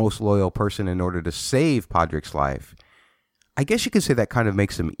his most loyal person in order to save Podrick's life, I guess you could say that kind of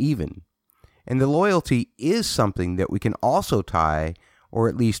makes them even. And the loyalty is something that we can also tie, or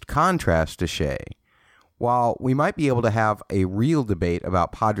at least contrast, to Shae. While we might be able to have a real debate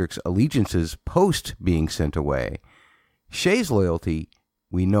about Podrick's allegiances post being sent away, Shae's loyalty,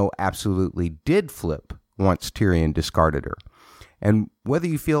 we know, absolutely did flip once Tyrion discarded her. And whether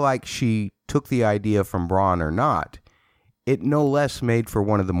you feel like she took the idea from Bronn or not, it no less made for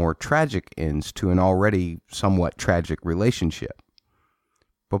one of the more tragic ends to an already somewhat tragic relationship.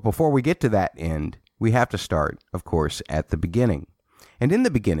 But before we get to that end, we have to start, of course, at the beginning. And in the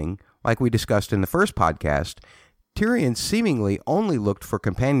beginning, like we discussed in the first podcast, Tyrion seemingly only looked for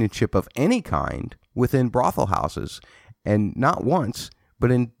companionship of any kind within brothel houses, and not once, but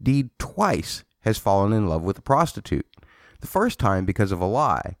indeed twice, has fallen in love with a prostitute. The first time because of a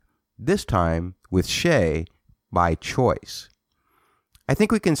lie, this time with Shae by choice. I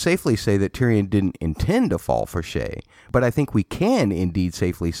think we can safely say that Tyrion didn't intend to fall for Shae, but I think we can indeed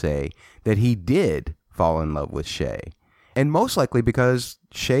safely say that he did fall in love with Shae. And most likely because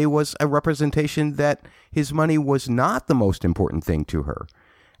Shae was a representation that his money was not the most important thing to her.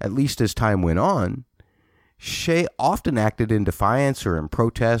 At least as time went on, Shae often acted in defiance or in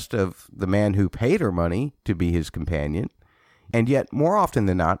protest of the man who paid her money to be his companion. And yet, more often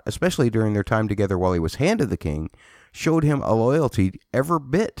than not, especially during their time together while he was Hand of the King, showed him a loyalty every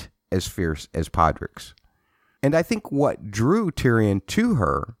bit as fierce as Podrick's. And I think what drew Tyrion to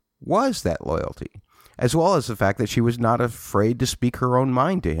her was that loyalty, as well as the fact that she was not afraid to speak her own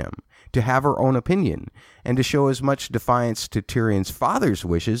mind to him, to have her own opinion, and to show as much defiance to Tyrion's father's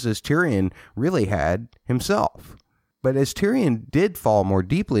wishes as Tyrion really had himself. But as Tyrion did fall more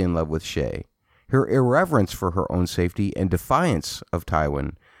deeply in love with Shae, her irreverence for her own safety and defiance of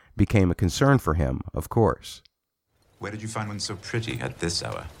Tywin became a concern for him, of course. Where did you find one so pretty at this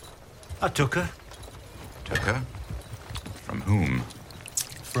hour? I took her. Took her? From whom?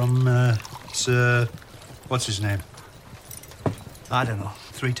 From, Sir... What's his name? I don't know.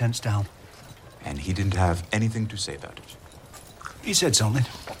 3 tents down. And he didn't have anything to say about it? He said something.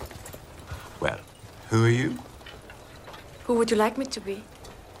 Well, who are you? Who would you like me to be?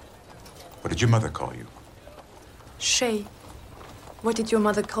 What did your mother call you? Shae. What did your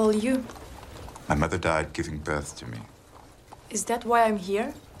mother call you? My mother died giving birth to me. Is that why I'm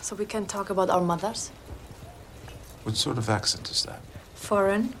here? So we can talk about our mothers? What sort of accent is that?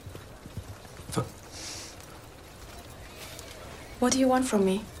 Foreign. What do you want from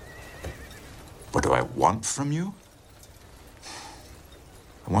me? What do I want from you?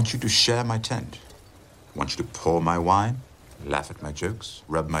 I want you to share my tent. I want you to pour my wine, laugh at my jokes,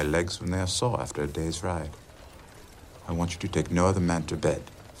 rub my legs when they are sore after a day's ride. I want you to take no other man to bed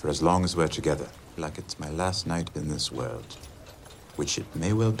for as long as we're together, like it's my last night in this world, which it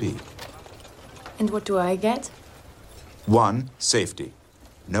may well be. And what do I get? 1, safety.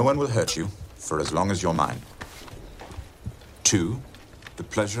 No one will hurt you for as long as you're mine. 2, the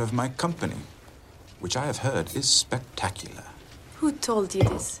pleasure of my company, which I have heard is spectacular. Who told you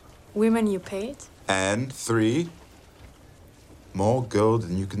this? Women you paid? And 3, more gold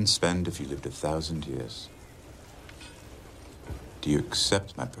than you can spend if you lived 1,000 years. Do you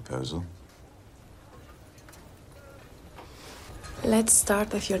accept my proposal? Let's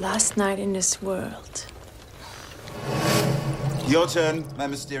start with your last night in this world. Your turn, my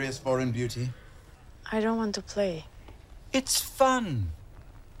mysterious foreign beauty. I don't want to play. It's fun.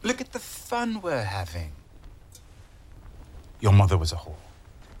 Look at the fun we're having. Your mother was a whore.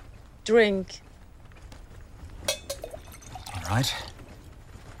 Drink. All right.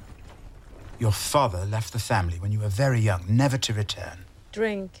 Your father left the family when you were very young, never to return.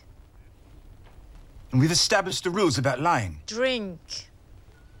 Drink. And we've established the rules about lying. Drink.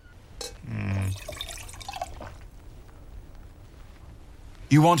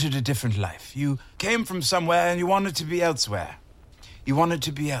 You wanted a different life. You came from somewhere and you wanted to be elsewhere. You wanted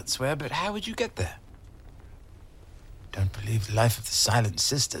to be elsewhere, but how would you get there? Don't believe the life of the Silent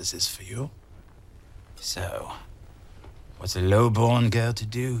Sisters is for you. So, what's a low-born girl to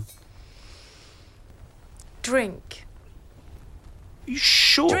do? Drink. You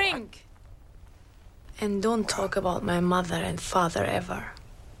sure? Drink! And don't talk about my mother and father ever.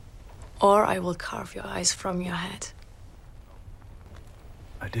 Or I will carve your eyes from your head.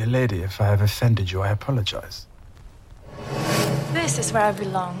 My dear lady, if I have offended you, I apologize. This is where I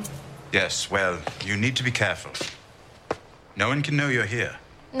belong. Yes, well, you need to be careful. No one can know you're here.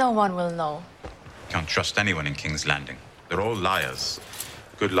 No one will know. Can't trust anyone in King's Landing. They're all liars.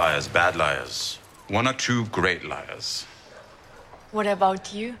 Good liars, bad liars. One or two great liars. What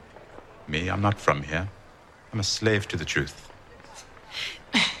about you? Me, I'm not from here. I'm a slave to the truth.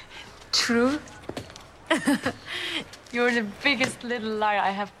 Truth? You're the biggest little liar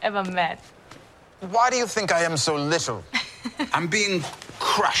I have ever met. Why do you think I am so little? I'm being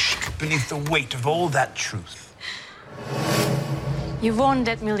crushed beneath the weight of all that truth. You won't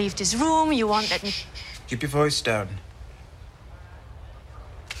let me leave this room, you won't let me... Keep your voice down.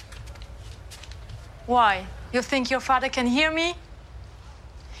 Why? You think your father can hear me?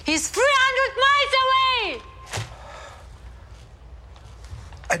 He's 300 miles away!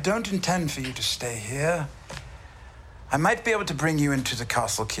 I don't intend for you to stay here. I might be able to bring you into the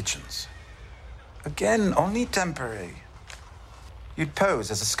castle kitchens. Again, only temporary. You'd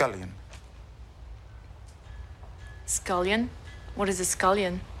pose as a scullion. Scullion? What is a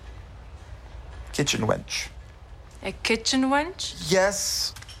scullion? Kitchen wench. A kitchen wench?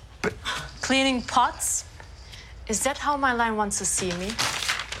 Yes, but... Cleaning pots? Is that how my lion wants to see me?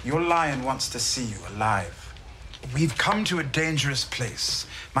 Your lion wants to see you alive. We've come to a dangerous place.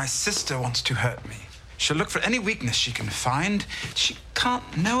 My sister wants to hurt me. She'll look for any weakness she can find. She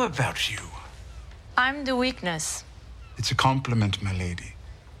can't know about you. I'm the weakness. It's a compliment, my lady.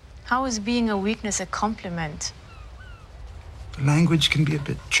 How is being a weakness a compliment? The language can be a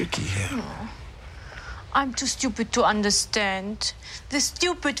bit tricky here. Oh. I'm too stupid to understand. The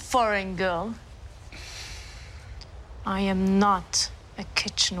stupid foreign girl. I am not a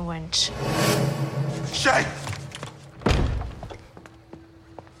kitchen wench. Shay!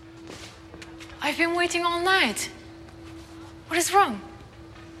 I've been waiting all night. What is wrong?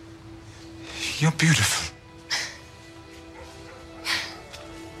 You're beautiful.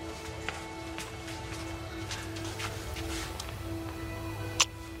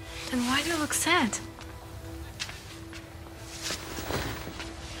 Then why do you look sad?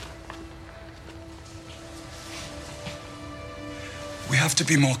 We have to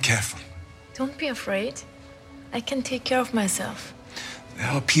be more careful. Don't be afraid. I can take care of myself. There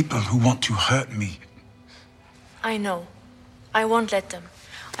are people who want to hurt me. I know. I won't let them.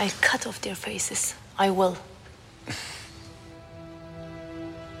 I'll cut off their faces. I will.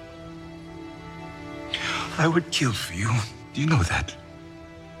 I would kill for you. Do you know that?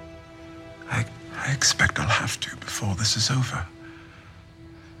 I expect I'll have to before this is over.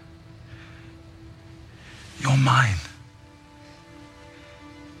 You're mine.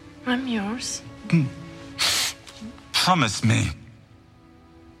 I'm yours. Promise me.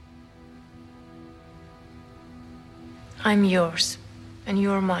 I'm yours, and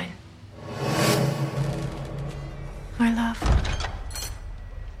you're mine. My love.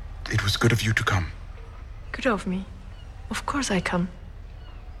 It was good of you to come. Good of me. Of course I come.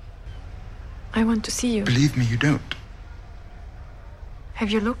 I want to see you. Believe me, you don't. Have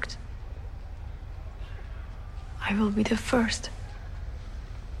you looked? I will be the first.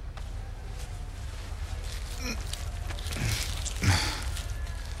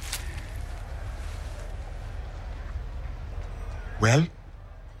 Well?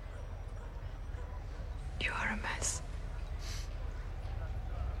 You are a mess.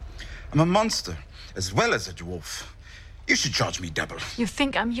 I'm a monster, as well as a dwarf. You should charge me double. You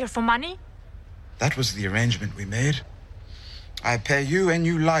think I'm here for money? That was the arrangement we made. I pay you and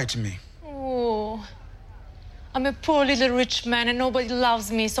you lie to me. Oh. I'm a poor little rich man and nobody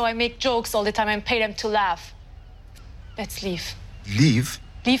loves me, so I make jokes all the time and pay them to laugh. Let's leave. Leave?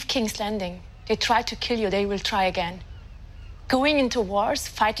 Leave King's Landing. They try to kill you, they will try again. Going into wars,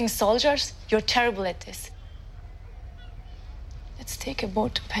 fighting soldiers, you're terrible at this. Let's take a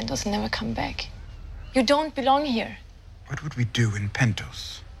boat to Pentos and never come back. You don't belong here. What would we do in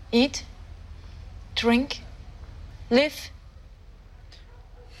Pentos? Eat, drink, live.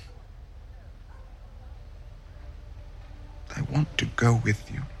 I want to go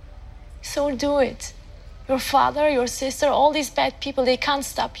with you. So do it. Your father, your sister, all these bad people, they can't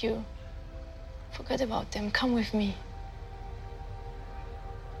stop you. Forget about them. Come with me.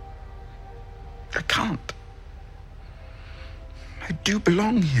 I can't. I do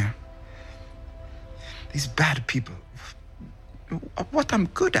belong here. These bad people. What I'm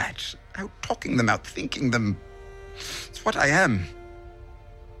good at. Out talking them, out thinking them. It's what I am.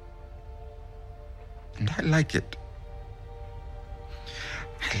 And I like it.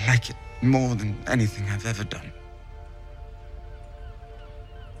 I like it more than anything I've ever done.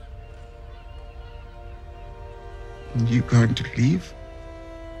 Are you going to leave?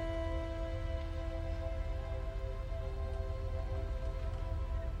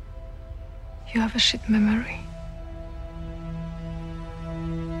 You have a shit memory.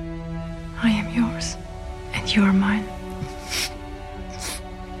 I am yours, and you are mine.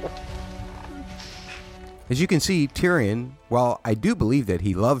 As you can see, Tyrion, while I do believe that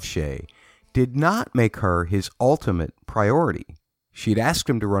he loved Shae, did not make her his ultimate priority. She'd asked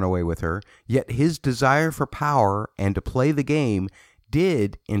him to run away with her, yet his desire for power and to play the game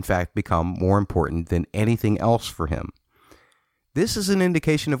did, in fact, become more important than anything else for him. This is an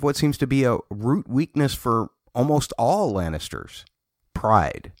indication of what seems to be a root weakness for almost all Lannisters: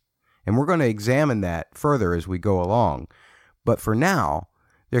 pride. And we're going to examine that further as we go along. But for now,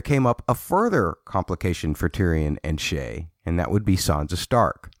 there came up a further complication for Tyrion and Shae, and that would be Sansa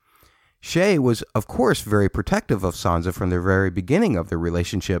Stark. Shae was, of course, very protective of Sansa from the very beginning of their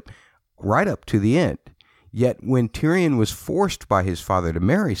relationship, right up to the end. Yet when Tyrion was forced by his father to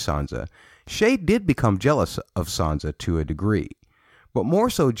marry Sansa, Shae did become jealous of Sansa to a degree, but more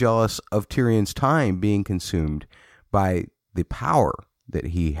so jealous of Tyrion's time being consumed by the power that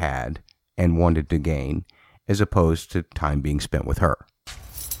he had and wanted to gain, as opposed to time being spent with her.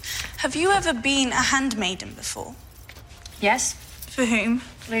 Have you ever been a handmaiden before? Yes. For whom?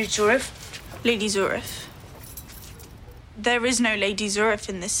 Lady Zurif. Lady Zurif. There is no Lady Zurif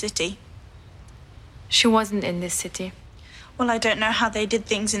in this city. She wasn't in this city. Well, I don't know how they did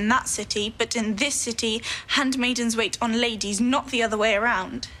things in that city, but in this city, handmaidens wait on ladies, not the other way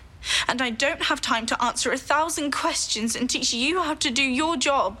around. And I don't have time to answer 1,000 questions and teach you how to do your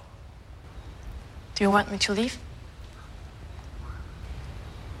job. Do you want me to leave?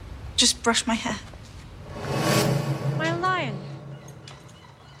 Just brush my hair. My lion.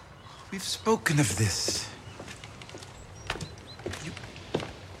 We've spoken of this. You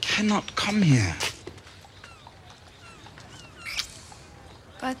cannot come here.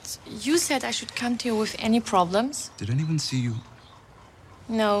 But you said I should come to you with any problems. Did anyone see you?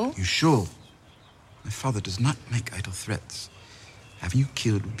 No. You sure? My father does not make idle threats. Having you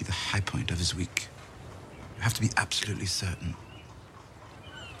killed would be the high point of his week. You have to be absolutely certain.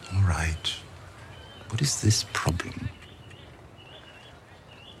 All right. What is this problem?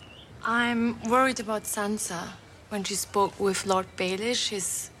 I'm worried about Sansa. When she spoke with Lord Baelish,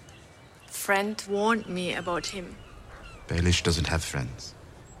 his friend warned me about him. Baelish doesn't have friends.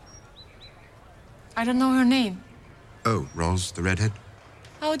 I don't know her name. Oh, Ros, the redhead?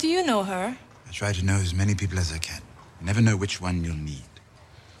 How do you know her? I try to know as many people as I can. You never know which one you'll need.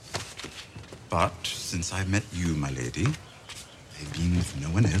 But since I've met you, my lady, I've been with no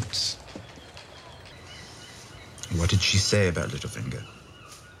one else. What did she say about Littlefinger?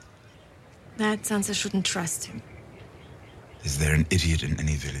 That Sansa shouldn't trust him. Is there an idiot in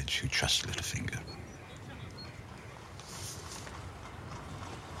any village who trusts Littlefinger?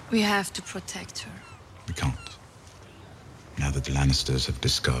 We have to protect her. We can't. Now that the Lannisters have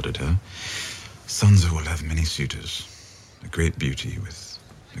discarded her, Sansa will have many suitors. A great beauty with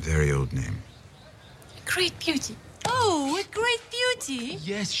a very old name. A great beauty. Oh, a great beauty?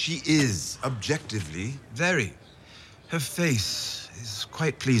 Yes, she is. Objectively, very. Her face is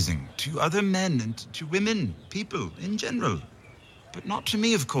quite pleasing to other men and to women, people in general. But not to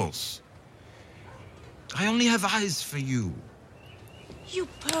me, of course. I only have eyes for you. You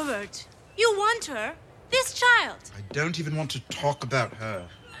pervert. You want her? This child. I don't even want to talk about her.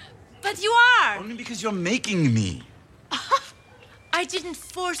 But you are. Only because you're making me. I didn't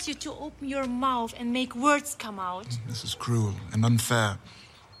force you to open your mouth and make words come out. This is cruel and unfair.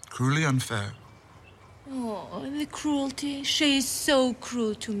 Cruelly unfair. Oh, the cruelty. She is so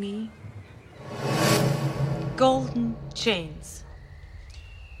cruel to me. Golden chains.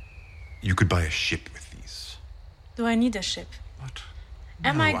 You could buy a ship with these. Do I need a ship? What?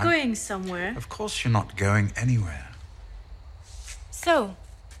 Am No, I I'm- going somewhere? Of course you're not going anywhere. So,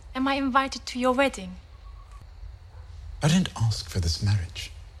 am I invited to your wedding? I didn't ask for this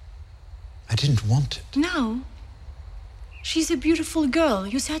marriage. I didn't want it. No. She's a beautiful girl.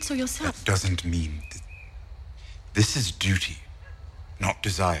 You said so yourself. That doesn't mean... This is duty, not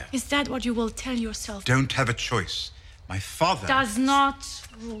desire. Is that what you will tell yourself? Don't have a choice. My father... Does not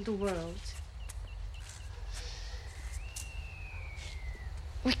rule the world.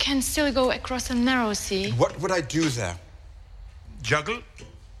 We can still go across a narrow sea. What would I do there? Juggle?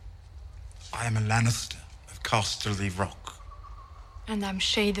 I am a Lannister of Casterly Rock. And I'm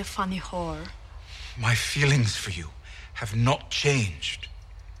Shay the funny whore. My feelings for you have not changed.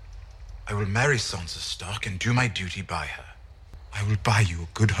 I will marry Sansa Stark and do my duty by her. I will buy you a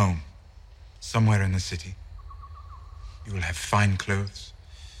good home, somewhere in the city. You will have fine clothes,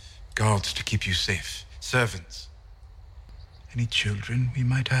 guards to keep you safe, servants. Any children we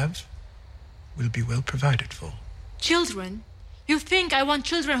might have will be well provided for. Children? You think I want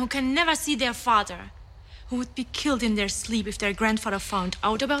children who can never see their father? Who would be killed in their sleep if their grandfather found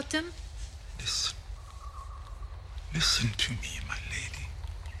out about them? Listen. Listen to me, my lady.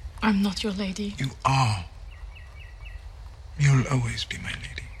 I'm not your lady. You are. You'll always be my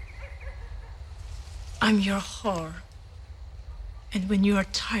lady. I'm your whore. And when you are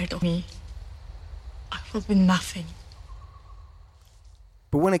tired of me, I will be nothing.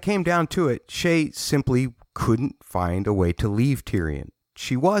 But when it came down to it, Shay simply couldn't find a way to leave Tyrion.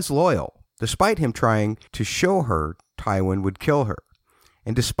 She was loyal, despite him trying to show her Tywin would kill her.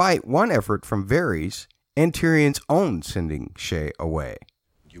 And despite one effort from Varys and Tyrion's own sending Shay away.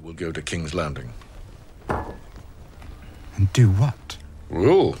 You will go to King's Landing. And do what?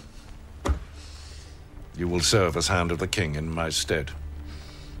 Rule. You will serve as Hand of the King in my stead.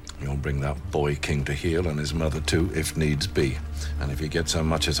 You'll bring that boy king to heel and his mother too, if needs be. And if you get so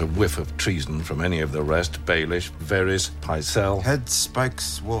much as a whiff of treason from any of the rest, Baelish, Varys, Pycelle... Head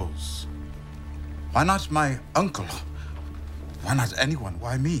spikes walls. Why not my uncle? Why not anyone?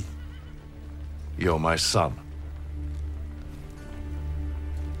 Why me? You're my son.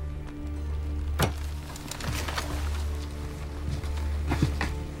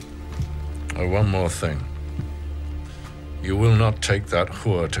 Oh, one more thing. You will not take that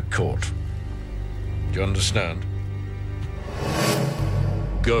whore to court. Do you understand?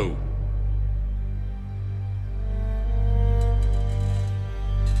 Go.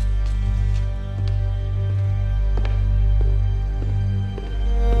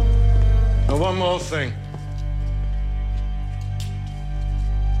 Oh, one more thing.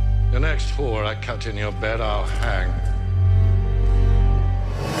 The next whore I cut in your bed, I'll hang.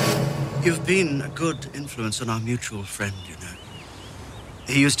 You've been a good influence on our mutual friend, you know.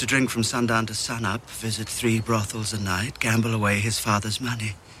 He used to drink from sundown to sunup, visit 3 brothels a night, gamble away his father's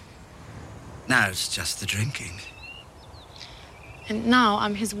money. Now it's just the drinking. And now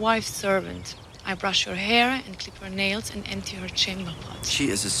I'm his wife's servant. I brush her hair and clip her nails and empty her chamber pot. She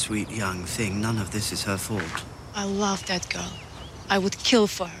is a sweet young thing. None of this is her fault. I love that girl. I would kill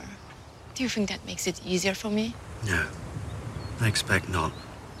for her. Do you think that makes it easier for me? No, I expect not.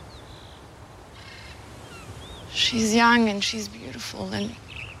 She's young and she's beautiful and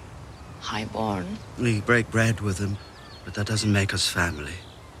high-born. We break bread with them, but that doesn't make us family.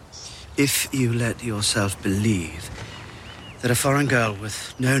 If you let yourself believe that a foreign girl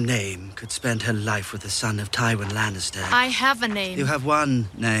with no name could spend her life with the son of Tywin Lannister... I have a name. You have one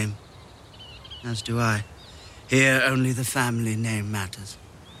name, as do I. Here, only the family name matters.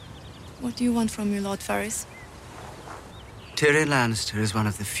 What do you want from me, Lord Varys? Tyrion Lannister is one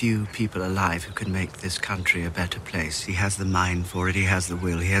of the few people alive who can make this country a better place. He has the mind for it, he has the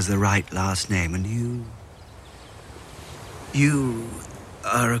will, he has the right last name, and you... You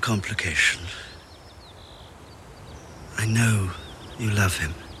are a complication. I know you love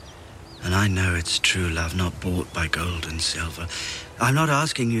him, and I know it's true love, not bought by gold and silver. I'm not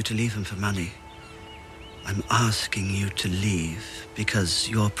asking you to leave him for money. I'm asking you to leave because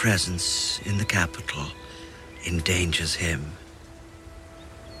your presence in the capital endangers him.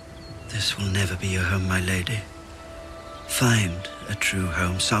 This will never be your home, my lady. Find a true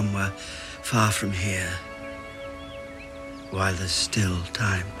home somewhere far from here, while there's still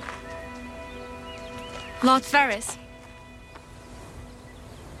time. Lord Varys.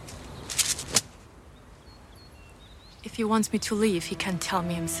 If he wants me to leave, he can tell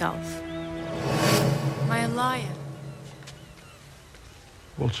me himself. Am I a liar?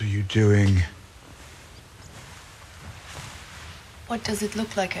 What are you doing? What does it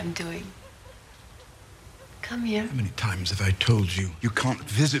look like I'm doing? Come here. How many times have I told you you can't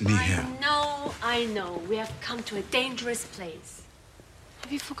visit me here? I know. We have come to a dangerous place.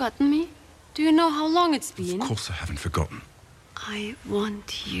 Have you forgotten me? Do you know how long it's been? Of course I haven't forgotten. I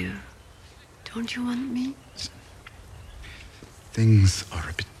want you. Don't you want me? Things are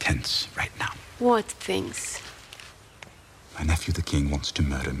a bit tense right now. What things? My nephew, the king, wants to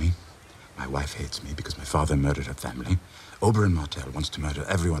murder me. My wife hates me because my father murdered her family. Oberyn Martell wants to murder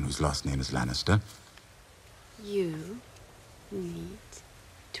everyone whose last name is Lannister. You need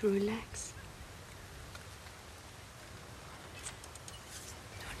to relax.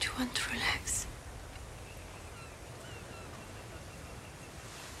 Don't you want to relax?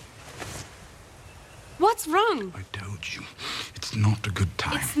 What's wrong? I told you, it's not a good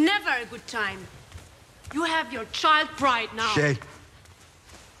time. It's never a good time. You have your child pride now. Shay.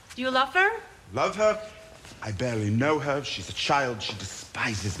 Do you love her? Love her? I barely know her. She's a child. She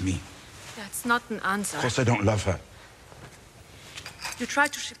despises me. That's not an answer. Of course I don't love her. You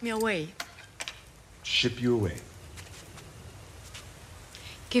tried to ship me away. Ship you away.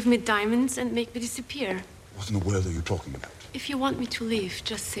 Give me diamonds and make me disappear. What in the world are you talking about? If you want me to leave,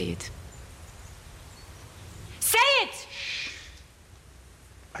 just say it. Say it!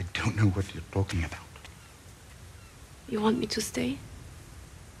 I don't know what you're talking about. You want me to stay?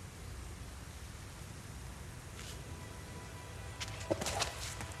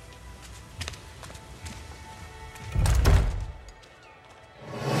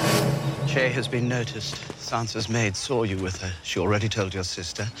 Shay has been noticed. Sansa's maid saw you with her. She already told your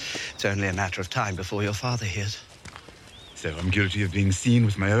sister. It's only a matter of time before your father hears. So I'm guilty of being seen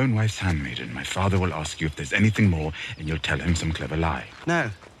with my own wife's handmaiden. My father will ask you if there's anything more, and you'll tell him some clever lie.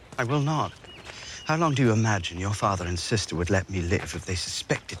 No, I will not. How long do you imagine your father and sister would let me live if they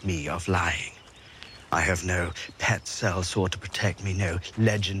suspected me of lying? I have no pet sellsword to protect me, no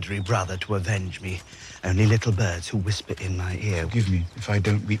legendary brother to avenge me. Only little birds who whisper in my ear. Forgive me if I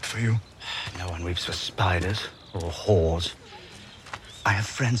don't weep for you. No one weeps for spiders or whores. I have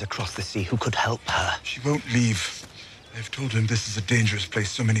friends across the sea who could help her. She won't leave. I've told her this is a dangerous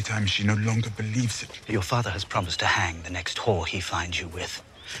place so many times she no longer believes it. Your father has promised to hang the next whore he finds you with.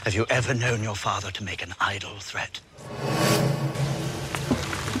 Have you ever known your father to make an idle threat?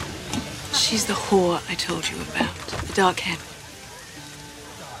 She's the whore I told you about. The dark head.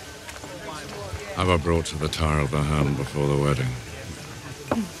 Have her brought to the Tower of the Hound before the wedding.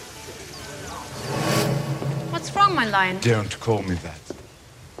 What's wrong, my lion? Don't call me that.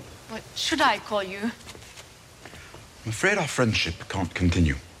 What should I call you? I'm afraid our friendship can't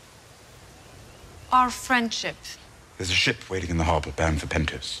continue. Our friendship. There's a ship waiting in the harbor bound for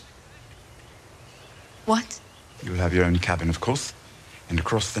Pentos. What? You'll have your own cabin, of course. And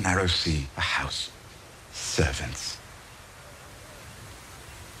across the narrow sea, a house. Servants.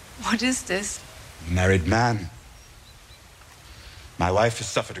 What is this? Married man. My wife has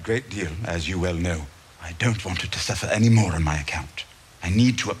suffered a great deal, as you well know. I don't want her to suffer any more on my account. I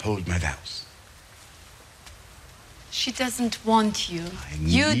need to uphold my vows. She doesn't want you. I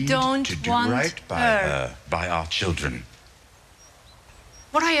need to do want right by her, by our children.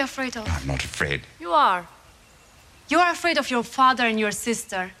 What are you afraid of? I'm not afraid. You are. You are afraid of your father and your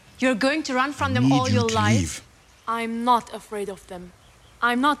sister. You're going to run from them need all you your to life. leave. I'm not afraid of them.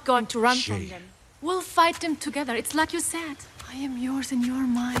 I'm not going to run from them. We'll fight them together. It's like you said. I am yours and you're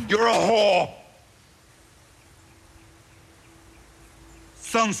mine. You're a whore!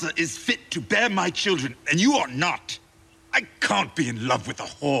 Sansa is fit to bear my children, and you are not. I can't be in love with a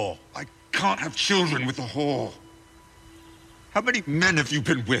whore. I can't have children with a whore. How many men have you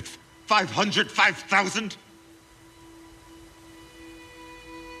been with? 500? 5,000?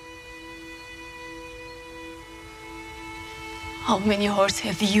 How many whores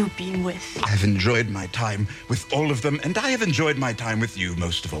have you been with? I've enjoyed my time with all of them, and I have enjoyed my time with you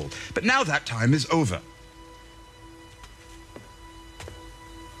most of all. But now that time is over.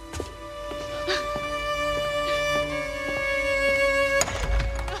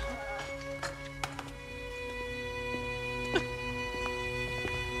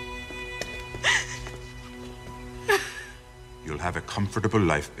 You'll have a comfortable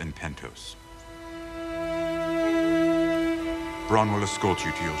life in Pentos. Bronn will escort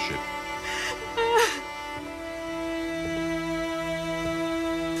you to your ship.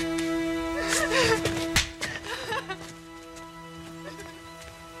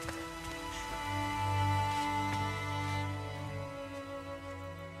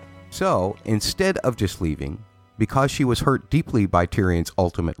 So, instead of just leaving, because she was hurt deeply by Tyrion's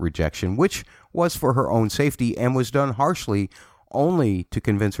ultimate rejection, which was for her own safety and was done harshly only to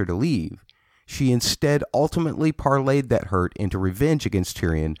convince her to leave, she instead ultimately parlayed that hurt into revenge against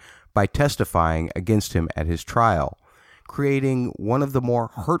Tyrion by testifying against him at his trial, creating one of the more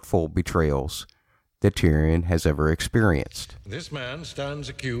hurtful betrayals that Tyrion has ever experienced. This man stands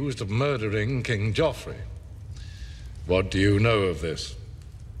accused of murdering King Joffrey. What do you know of this?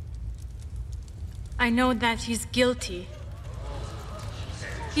 I know that he's guilty.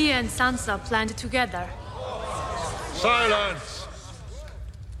 He and Sansa planned it together. Silence!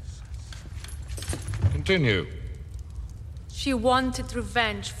 Continue. She wanted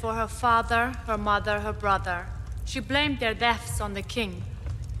revenge for her father, her mother, her brother. She blamed their deaths on the king.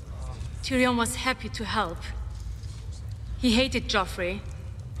 Tyrion was happy to help. He hated Joffrey.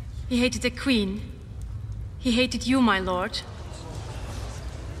 He hated the queen. He hated you, my lord.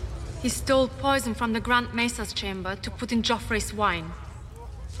 He stole poison from the Grand Mesa's chamber to put in Joffrey's wine.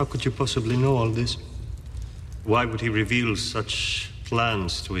 How could you possibly know all this? Why would he reveal such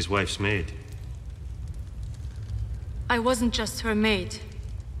plans to his wife's maid? I wasn't just her maid.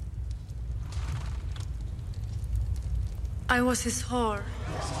 I was his whore.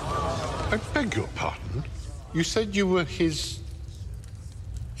 I beg your pardon? You said you were his...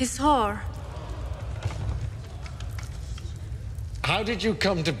 His whore. How did you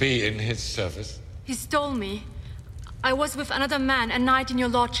come to be in his service? He stole me. I was with another man, a knight in your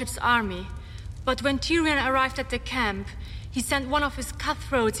lordship's army. But when Tyrion arrived at the camp, he sent one of his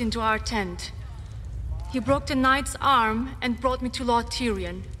cutthroats into our tent. He broke the knight's arm and brought me to Lord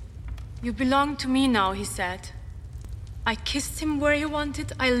Tyrion. You belong to me now, he said. I kissed him where he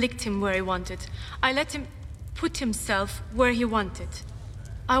wanted, I licked him where he wanted. I let him put himself where he wanted.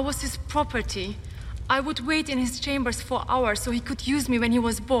 I was his property. I would wait in his chambers for hours so he could use me when he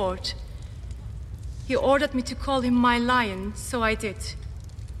was bored. He ordered me to call him my lion, so I did.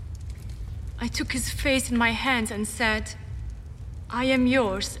 I took his face in my hands and said, I am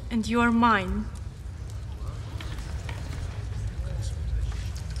yours and you are mine.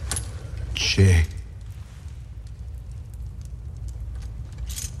 Shay.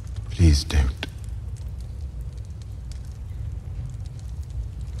 Please don't.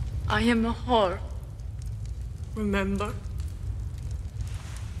 I am a whore. Remember?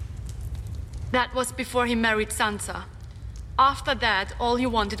 That was before he married Sansa. After that, all he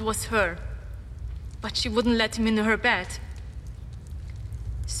wanted was her. But she wouldn't let him in her bed.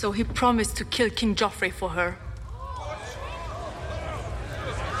 So he promised to kill King Joffrey for her.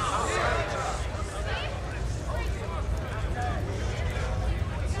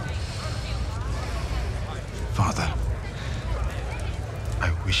 Father,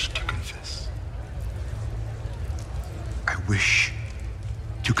 I wish to confess. I wish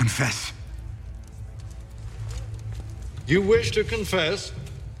to confess. You wish to confess?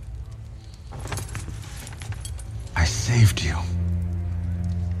 I saved you.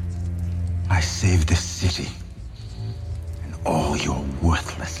 I saved this city and all your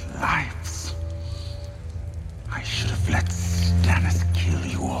worthless lives. I should have let Stannis kill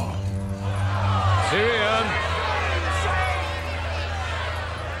you all. Tyrion!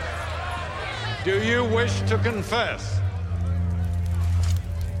 Do you wish to confess?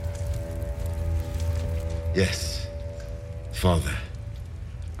 Yes, Father.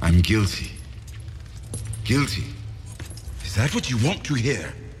 I'm guilty. Guilty? Is that what you want to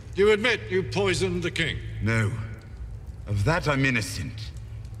hear? You admit you poisoned the king? No. Of that I'm innocent.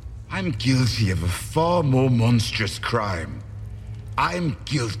 I'm guilty of a far more monstrous crime. I'm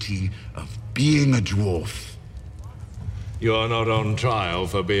guilty of being a dwarf. You're not on trial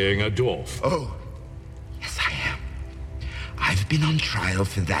for being a dwarf. Oh, yes I am. I've been on trial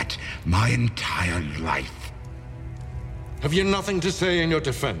for that my entire life. Have you nothing to say in your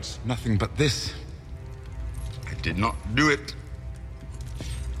defense? Nothing but this. I did not do it.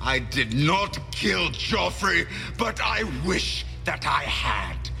 I did not kill Joffrey, but I wish that I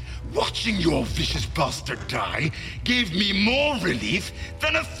had. Watching your vicious bastard die gave me more relief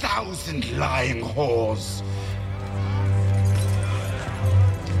than 1,000 lying whores.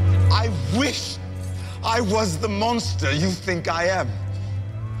 I wish I was the monster you think I am.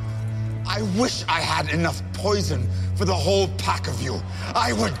 I wish I had enough poison for the whole pack of you.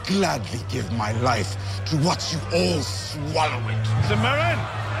 I would gladly give my life to watch you all swallow it. Sir Meryn!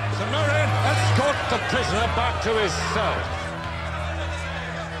 Sir Meryn! Escort the prisoner back to his cell.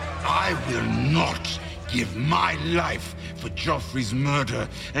 I will not give my life for Joffrey's murder,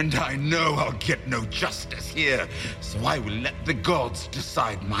 and I know I'll get no justice here, so I will let the gods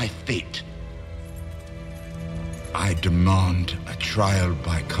decide my fate. I demand a trial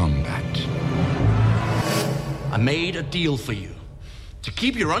by combat. I made a deal for you. To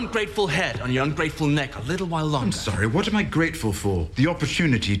keep your ungrateful head on your ungrateful neck a little while longer. I'm sorry, what am I grateful for? The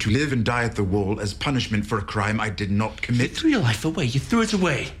opportunity to live and die at the wall as punishment for a crime I did not commit? You threw your life away. You threw it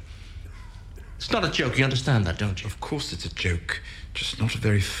away. It's not a joke, you understand that, don't you? Of course it's a joke, just not a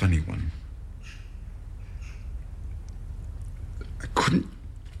very funny one. I couldn't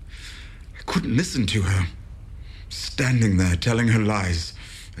listen to her. Standing there, telling her lies.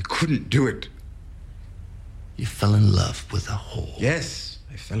 I couldn't do it. You fell in love with a whore. Yes,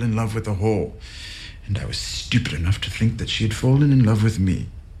 I fell in love with a whore. And I was stupid enough to think that she had fallen in love with me.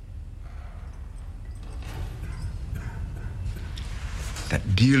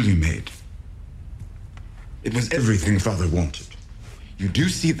 That deal you made. It was everything Father wanted. You do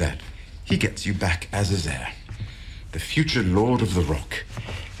see that? He gets you back as his heir. The future Lord of the Rock.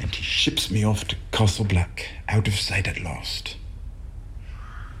 And he ships me off to Castle Black, out of sight at last.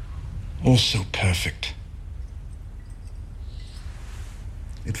 All so perfect.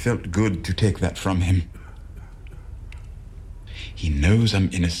 It felt good to take that from him. He knows I'm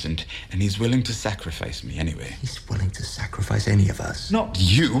innocent, and he's willing to sacrifice me anyway. He's willing to sacrifice any of us. Not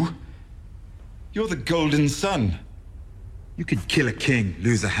you. You're the Golden Son. You could kill a king,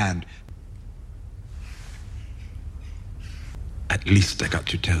 lose a hand. At least I got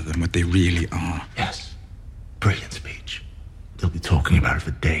to tell them what they really are. Yes. Brilliant speech. They'll be talking about it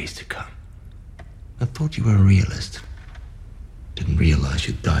for days to come. I thought you were a realist. Didn't realize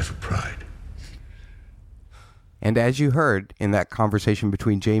you'd die for pride. And as you heard in that conversation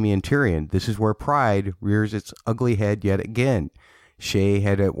between Jaime and Tyrion, this is where pride rears its ugly head yet again. Shae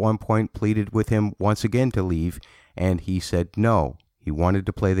had at one point pleaded with him once again to leave, and he said no. He wanted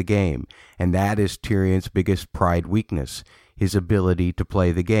to play the game, and that is Tyrion's biggest pride weakness, his ability to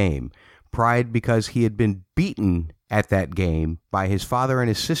play the game. Pride because he had been beaten at that game by his father and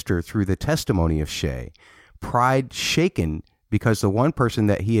his sister through the testimony of Shae. Pride shaken because the one person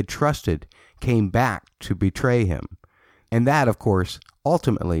that he had trusted came back to betray him. And that, of course,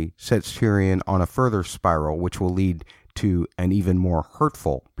 ultimately sets Tyrion on a further spiral which will lead to an even more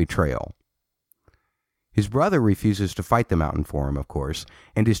hurtful betrayal. His brother refuses to fight the Mountain for him, of course,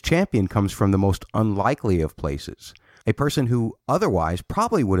 and his champion comes from the most unlikely of places, a person who otherwise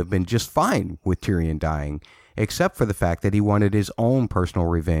probably would have been just fine with Tyrion dying, except for the fact that he wanted his own personal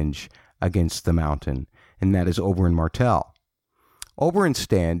revenge against the Mountain, and that is Oberyn Martell. Oberyn's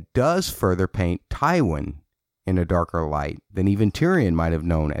stand does further paint Tywin in a darker light than even Tyrion might have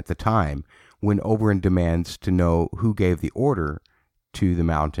known at the time, when Oberyn demands to know who gave the order to the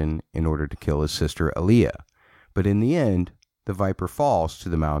Mountain in order to kill his sister Aelia. But in the end, the Viper falls to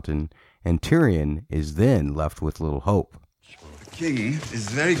the Mountain, and Tyrion is then left with little hope. The king is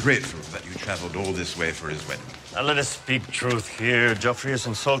very grateful that you traveled all this way for his wedding. Now let us speak truth here. Joffrey is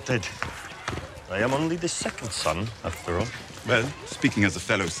insulted. I am only the second son, after all. Well, speaking as a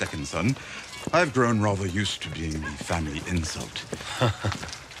fellow second son, I've grown rather used to being the family insult.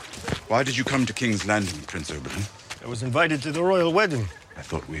 Why did you come to King's Landing, Prince Oberyn? I was invited to the royal wedding. I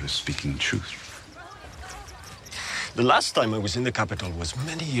thought we were speaking truth. The last time I was in the capital was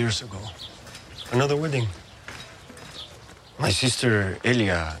many years ago. Another wedding. My sister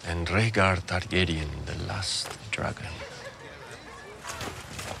Aelia and Rhaegar Targaryen, the last dragon.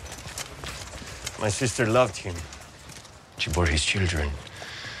 My sister loved him. She bore his children,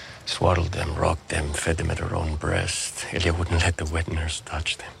 swaddled them, rocked them, fed them at her own breast. Aelia wouldn't let the wet nurse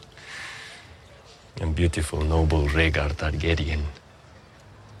touch them. And beautiful, noble Rhaegar Targaryen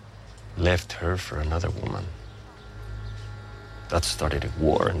left her for another woman. That started a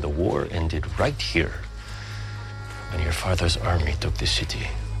war, and the war ended right here, when your father's army took the city.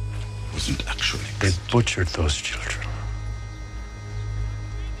 Wasn't actually. They butchered those children.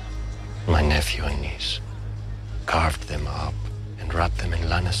 My nephew and niece carved them up and wrapped them in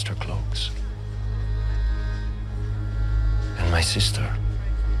Lannister cloaks. And my sister,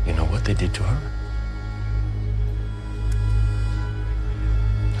 you know what they did to her?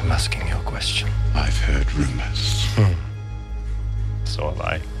 I'm asking you a question. I've heard rumors. So have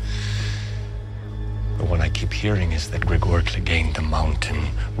I. The one I keep hearing is that Gregor Clegane the Mountain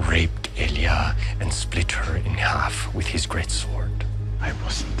raped Aelia and split her in half with his great sword. I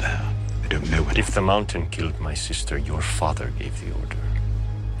wasn't there. I don't know what... If the Mountain killed my sister, your father gave the order.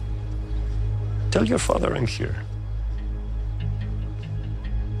 Tell your father I'm here.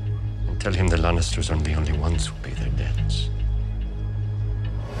 And tell him the Lannisters aren't the only ones who pay their debts.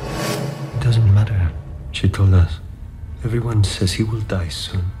 It doesn't matter, she told us. Everyone says he will die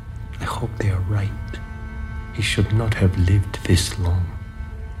soon. I hope they are right. He should not have lived this long.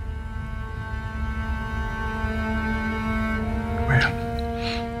 Well,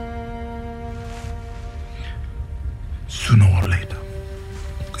 sooner or later,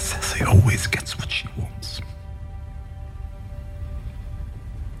 Cersei always gets what she wants.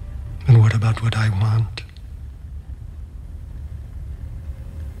 And what about what I want?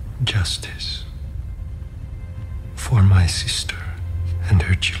 Justice. for my sister and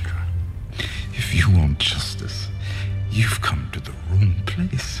her children. If you want justice, you've come to the wrong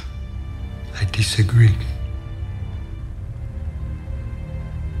place. I disagree.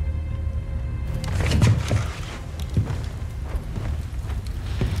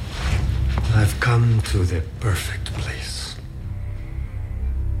 I've come to the perfect place.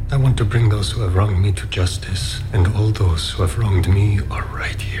 I want to bring those who have wronged me to justice, and all those who have wronged me are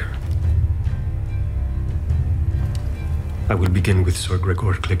right here. I will begin with Sir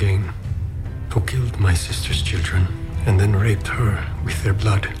Gregor Clegane, who killed my sister's children and then raped her with their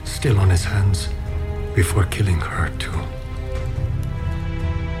blood still on his hands before killing her too.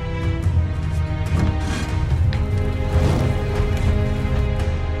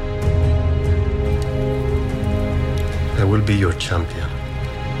 I will be your champion.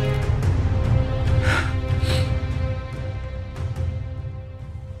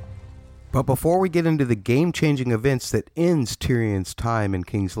 But before we get into the game-changing events that ends Tyrion's time in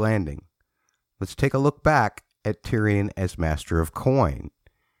King's Landing, let's take a look back at Tyrion as Master of Coin.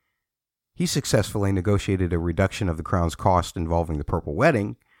 He successfully negotiated a reduction of the crown's cost involving the Purple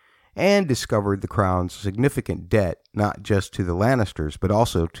Wedding, and discovered the crown's significant debt not just to the Lannisters, but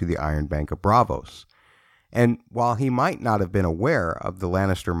also to the Iron Bank of Braavos. And while he might not have been aware of the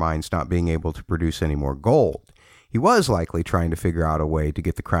Lannister mines not being able to produce any more gold, he was likely trying to figure out a way to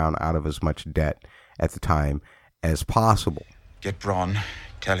get the crown out of as much debt at the time as possible. Get Bronn.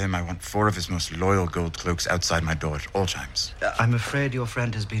 Tell him I want 4 of his most loyal gold cloaks outside my door at all times. I'm afraid your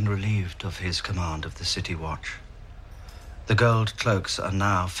friend has been relieved of his command of the City Watch. The gold cloaks are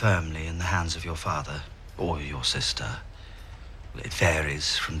now firmly in the hands of your father or your sister. It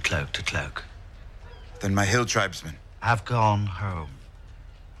varies from cloak to cloak. Then my hill tribesmen have gone home.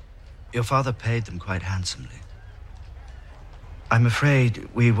 Your father paid them quite handsomely. I'm afraid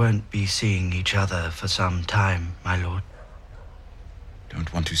we won't be seeing each other for some time, my lord.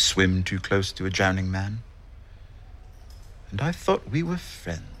 Don't want to swim too close to a drowning man. And I thought we were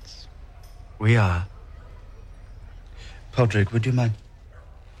friends. We are. Podrick, would you mind?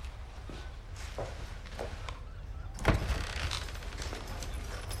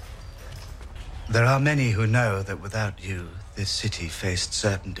 There are many who know that without you, this city faced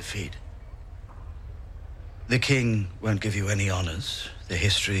certain defeat. The king won't give you any honors. The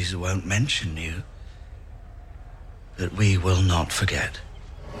histories won't mention you. But we will not forget.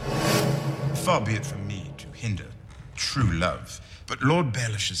 Far be it from me to hinder true love, but Lord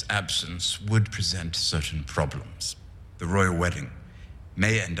Baelish's absence would present certain problems. The royal wedding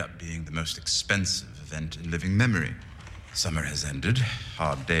may end up being the most expensive event in living memory. Summer has ended.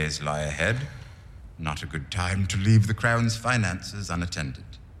 Hard days lie ahead. Not a good time to leave the crown's finances unattended.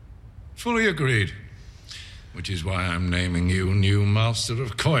 Fully agreed. Which is why I'm naming you new Master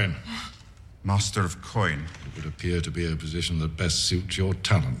of Coin. Master of Coin? It would appear to be a position that best suits your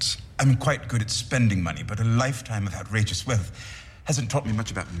talents. I'm quite good at spending money, but a lifetime of outrageous wealth hasn't taught me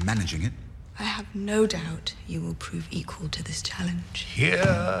much about managing it. I have no doubt you will prove equal to this challenge.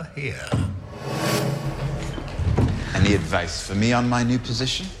 Hear, hear. Any advice for me on my new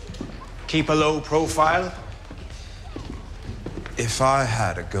position? Keep a low profile. If I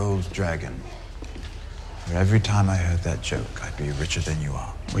had a gold dragon, for every time I heard that joke, I'd be richer than you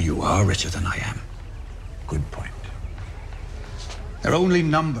are. Well, you are richer than I am. Good point. They're only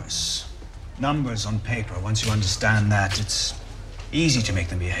numbers. Numbers on paper. Once you understand that, it's easy to make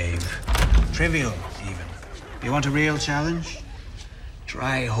them behave. Trivial, even. You want a real challenge?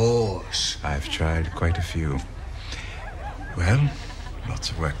 Try horse. I've tried quite a few. Well, lots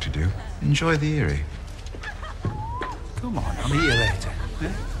of work to do. Enjoy the Eyrie. Come on, I'll meet you later.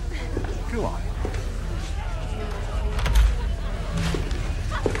 Eh? Go on.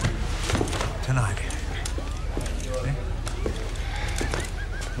 Tonight.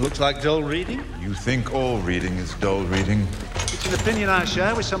 Looks like dull reading. You think all reading is dull reading? It's an opinion I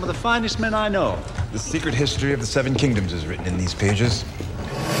share with some of the finest men I know. The secret history of the Seven Kingdoms is written in these pages.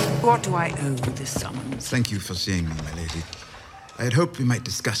 What do I owe this summons? Thank you for seeing me, my lady. I had hoped we might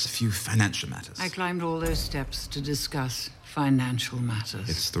discuss a few financial matters. I climbed all those steps to discuss financial matters.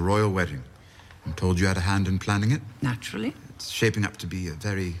 It's the royal wedding. I'm told you had a hand in planning it. Naturally. It's shaping up to be a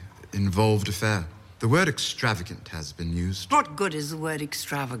very involved affair. The word extravagant has been used. What good is the word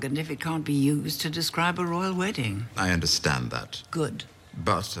extravagant if it can't be used to describe a royal wedding? I understand that. Good.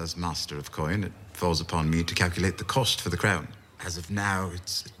 But as Master of Coin, it falls upon me to calculate the cost for the crown. As of now,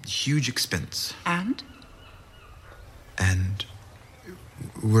 it's a huge expense. And? And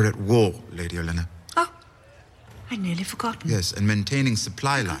we're at war, Lady Olenna. Oh, I'd nearly forgotten. Yes, and maintaining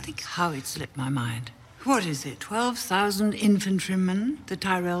supply lines. Think how it slipped my mind. What is it, 12,000 infantrymen the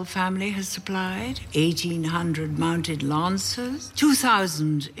Tyrell family has supplied? 1,800 mounted lancers?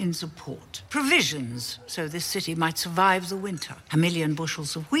 2,000 in support. Provisions, so this city might survive the winter. 1 million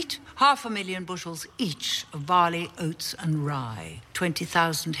bushels of wheat, 500,000 bushels each of barley, oats, and rye.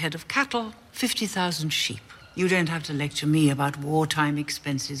 20,000 head of cattle, 50,000 sheep. You don't have to lecture me about wartime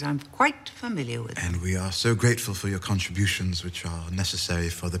expenses. I'm quite familiar with them. And we are so grateful for your contributions, which are necessary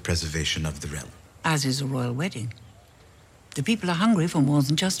for the preservation of the realm. As is a royal wedding. The people are hungry for more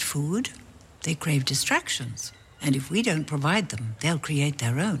than just food. They crave distractions. And if we don't provide them, they'll create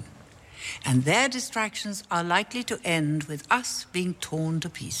their own. And their distractions are likely to end with us being torn to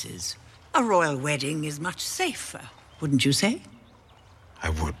pieces. A royal wedding is much safer, wouldn't you say?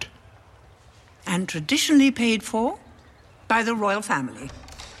 I would. And traditionally paid for by the royal family.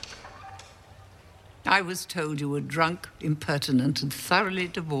 I was told you were drunk, impertinent, and thoroughly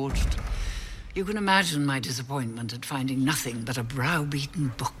debauched. You can imagine my disappointment at finding nothing but a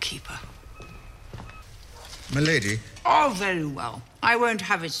browbeaten bookkeeper. Milady? Oh, very well. I won't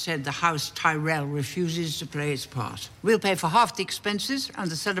have it said the House Tyrell refuses to play its part. We'll pay for half the expenses,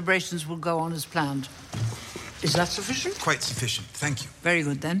 and the celebrations will go on as planned. Is that sufficient? Quite sufficient, thank you. Very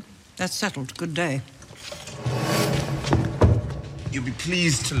good, then. That's settled. Good day. You'll be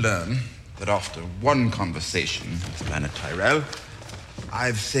pleased to learn that after one conversation with Bernard Tyrell,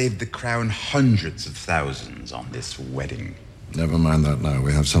 I've saved the crown hundreds of thousands on this wedding. Never mind that now.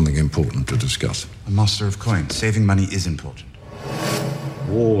 We have something important to discuss. A master of coin. Saving money is important.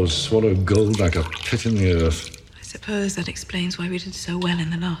 Wars swallow gold like a pit in the earth. I suppose that explains why we did so well in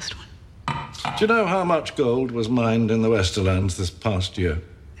the last one. Do you know how much gold was mined in the Westerlands this past year?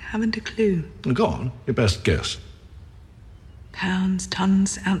 Haven't a clue. Go on, your best guess. Pounds,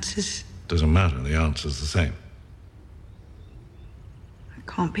 tons, ounces. Doesn't matter, the answer's the same. It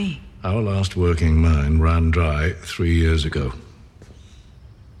can't be. Our last working mine ran dry 3 years ago.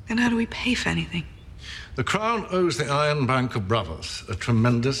 Then how do we pay for anything? The Crown owes the Iron Bank of Bravos a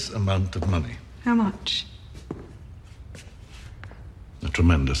tremendous amount of money. How much? A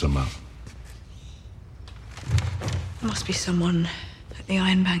tremendous amount. There must be someone at the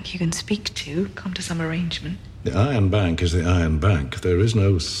Iron Bank you can speak to, come to some arrangement. The Iron Bank is the Iron Bank. There is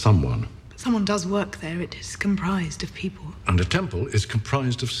no someone. Someone does work there. It is comprised of people. And a temple is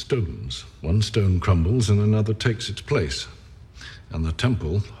comprised of stones. One stone crumbles and another takes its place. And the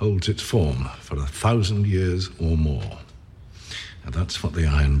temple holds its form for 1,000 years or more. And that's what the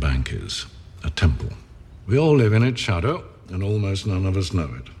Iron Bank is, a temple. We all live in its shadow, and almost none of us know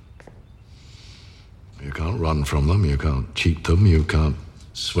it. You can't run from them, you can't cheat them, you can't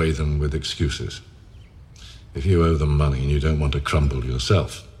sway them with excuses. If you owe them money and you don't want to crumble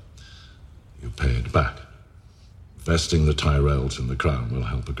yourself, you pay it back. Vesting the Tyrells in the crown will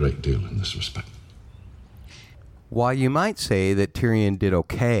help a great deal in this respect. While you might say that Tyrion did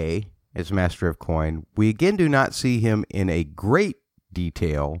okay as Master of Coin, we again do not see him in a great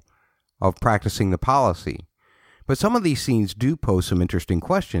detail of practicing the policy. But some of these scenes do pose some interesting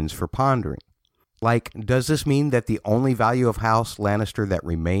questions for pondering. Like, does this mean that the only value of House Lannister that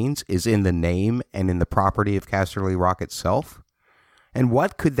remains is in the name and in the property of Casterly Rock itself? And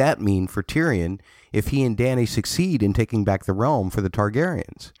what could that mean for Tyrion if he and Dany succeed in taking back the realm for the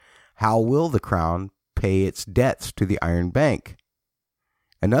Targaryens? How will the crown pay its debts to the Iron Bank?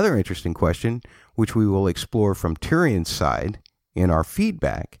 Another interesting question, which we will explore from Tyrion's side in our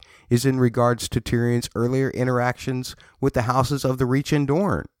feedback, is in regards to Tyrion's earlier interactions with the houses of the Reach and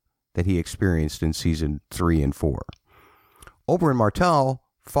Dorne that he experienced in Season 3 and 4. Oberyn Martell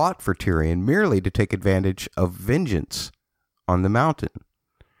fought for Tyrion merely to take advantage of vengeance on the mountain.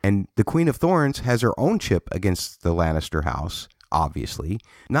 And the Queen of Thorns has her own chip against the Lannister house, obviously,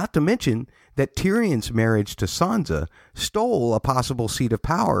 not to mention that Tyrion's marriage to Sansa stole a possible seat of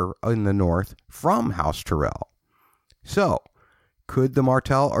power in the north from House Tyrell. So, could the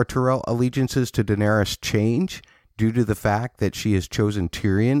Martell or Tyrell allegiances to Daenerys change due to the fact that she has chosen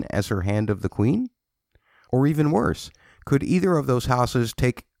Tyrion as her hand of the queen? Or even worse, could either of those houses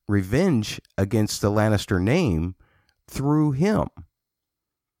take revenge against the Lannister name through him?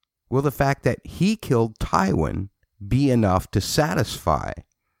 Will the fact that he killed Tywin be enough to satisfy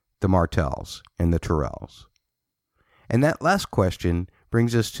the Martells and the Tyrells? And that last question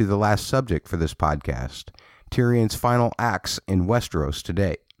brings us to the last subject for this podcast, Tyrion's final acts in Westeros to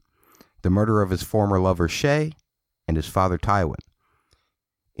date. The murder of his former lover Shae and his father Tywin.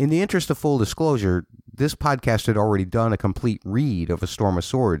 In the interest of full disclosure, this podcast had already done a complete read of A Storm of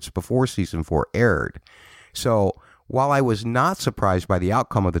Swords before Season 4 aired. So, while I was not surprised by the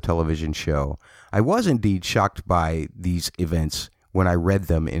outcome of the television show, I was indeed shocked by these events when I read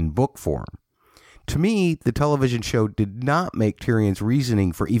them in book form. To me, the television show did not make Tyrion's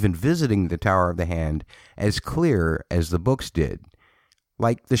reasoning for even visiting the Tower of the Hand as clear as the books did.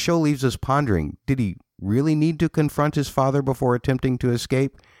 Like, the show leaves us pondering, did he really need to confront his father before attempting to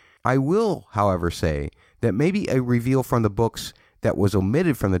escape? I will, however, say that maybe a reveal from the books that was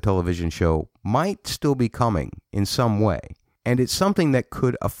omitted from the television show might still be coming in some way, and it's something that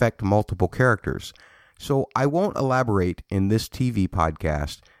could affect multiple characters. So I won't elaborate in this TV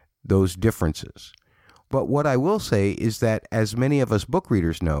podcast those differences. But what I will say is that, as many of us book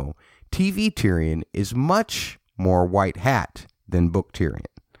readers know, TV Tyrion is much more white hat than book Tyrion.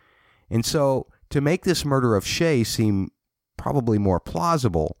 And so, to make this murder of Shae seem probably more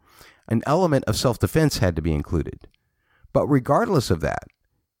plausible, an element of self-defense had to be included. But regardless of that,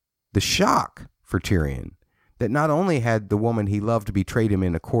 the shock for Tyrion that not only had the woman he loved betrayed him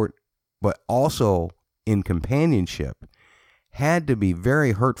in a court, but also in companionship, had to be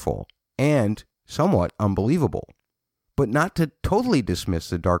very hurtful and somewhat unbelievable. But not to totally dismiss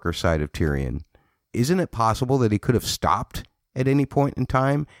the darker side of Tyrion, isn't it possible that he could have stopped at any point in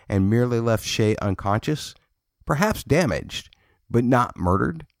time and merely left Shae unconscious, perhaps damaged, but not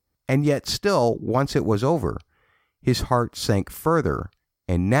murdered? And yet still, once it was over, his heart sank further,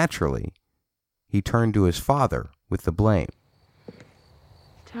 and naturally, he turned to his father with the blame.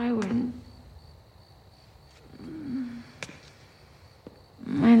 Tywin.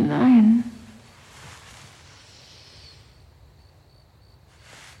 My lion.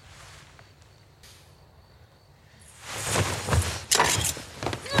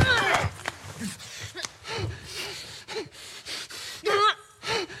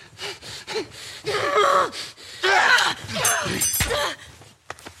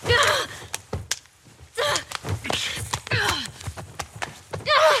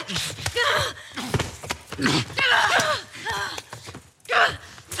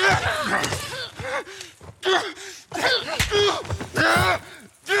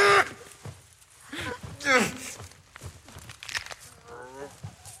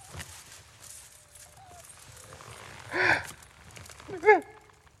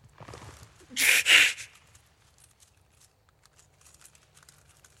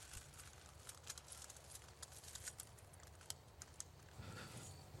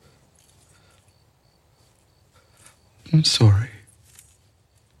 I'm sorry.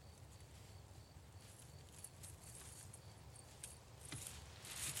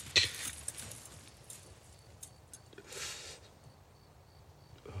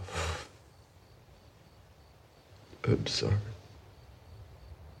 I'm sorry.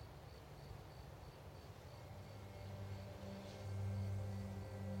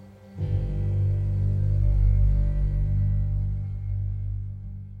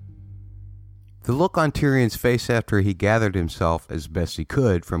 The look on Tyrion's face after he gathered himself as best he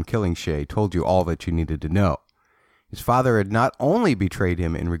could from killing Shae told you all that you needed to know. His father had not only betrayed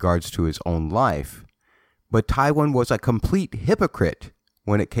him in regards to his own life, but Tywin was a complete hypocrite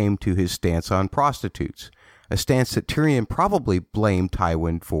when it came to his stance on prostitutes, a stance that Tyrion probably blamed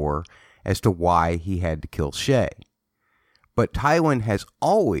Tywin for as to why he had to kill Shae. But Tywin has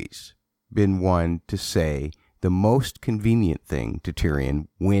always been one to say the most convenient thing to Tyrion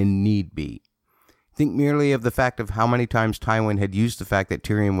when need be. Think merely of the fact of how many times Tywin had used the fact that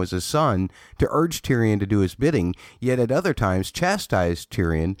Tyrion was his son to urge Tyrion to do his bidding, yet at other times chastised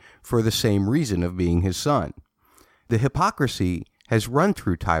Tyrion for the same reason of being his son. The hypocrisy has run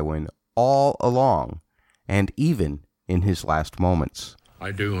through Tywin all along, and even in his last moments.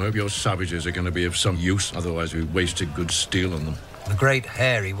 I do hope your savages are going to be of some use, otherwise we wasted good steel on them. The great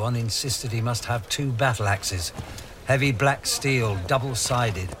hairy one insisted he must have 2 battle axes. Heavy black steel,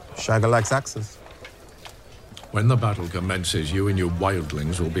 double-sided. Shagger likes axes. When the battle commences, you and your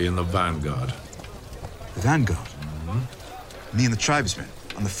wildlings will be in the vanguard. The vanguard? Mm-hmm. Me and the tribesmen,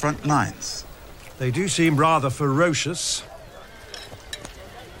 on the front lines. They do seem rather ferocious.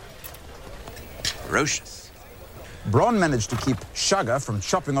 Ferocious? Bronn managed to keep Shagger from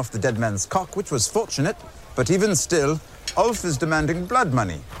chopping off the dead man's cock, which was fortunate, but even still, Ulf is demanding blood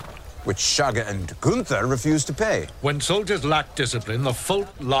money, which Shagger and Gunther refuse to pay. When soldiers lack discipline, the fault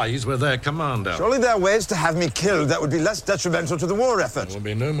lies with their commander. Surely there are ways to have me killed that would be less detrimental to the war effort. There will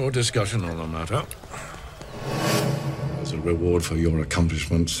be no more discussion on the matter. As a reward for your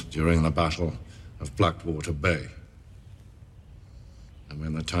accomplishments during the Battle of Blackwater Bay. And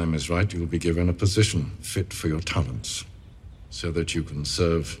when the time is right, you'll be given a position fit for your talents, so that you can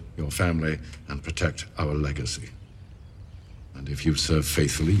serve your family and protect our legacy. And if you serve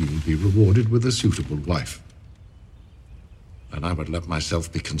faithfully, you will be rewarded with a suitable wife. And I would let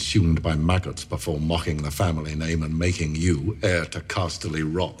myself be consumed by maggots before mocking the family name and making you heir to Casterly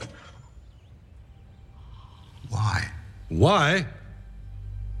Rock. Why? Why?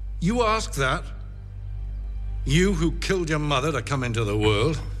 You ask that? You who killed your mother to come into the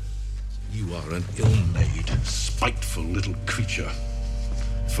world? You are an ill-made, spiteful little creature,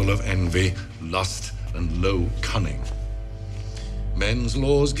 full of envy, lust, and low cunning. Men's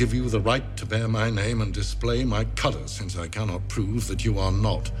laws give you the right to bear my name and display my colors, since I cannot prove that you are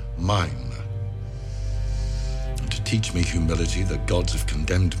not mine. And to teach me humility, the gods have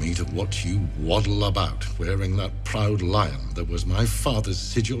condemned me to watch you waddle about, wearing that proud lion that was my father's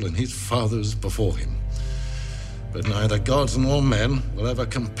sigil and his father's before him. But neither gods nor men will ever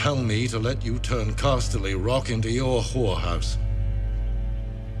compel me to let you turn Casterly Rock into your whorehouse.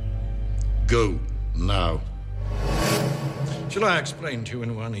 Go now. Shall I explain to you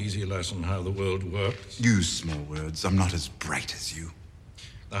in one easy lesson how the world works? Use small words. I'm not as bright as you.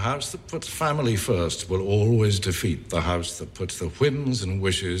 The house that puts family first will always defeat the house that puts the whims and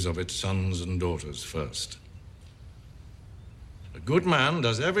wishes of its sons and daughters first. A good man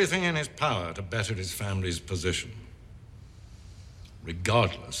does everything in his power to better his family's position,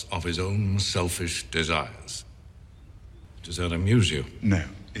 regardless of his own selfish desires. Does that amuse you? No,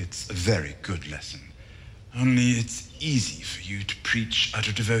 it's a very good lesson. Only it's easy for you to preach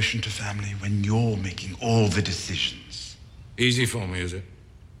utter devotion to family when you're making all the decisions. Easy for me, is it?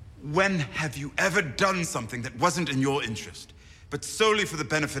 When have you ever done something that wasn't in your interest, but solely for the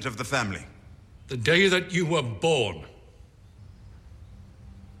benefit of the family? The day that you were born.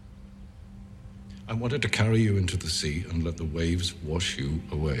 I wanted to carry you into the sea and let the waves wash you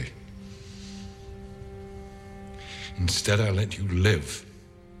away. Instead, I let you live.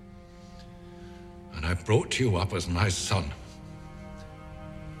 And I brought you up as my son.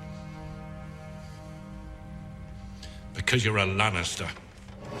 Because you're a Lannister.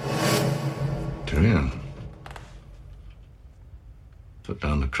 Tyrion, put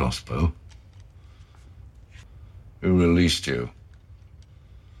down the crossbow. Who released you?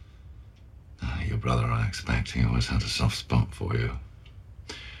 Your brother, I expect. He always had a soft spot for you.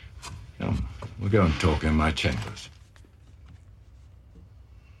 Come, we'll go and talk in my chambers.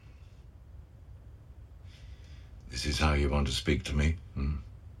 This is how you want to speak to me?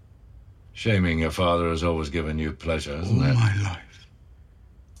 Shaming your father has always given you pleasure, hasn't it? All my life,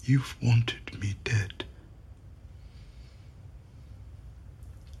 you've wanted me dead.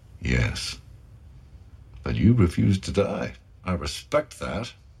 Yes. But you refused to die. I respect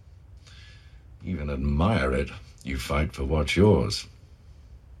that. Even admire it. You fight for what's yours.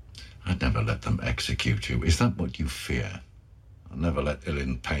 I'd never let them execute you. Is that what you fear? I'll never let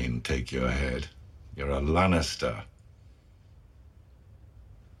Ilyn Payne take your head. You're a Lannister.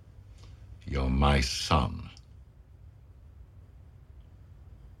 You're my son.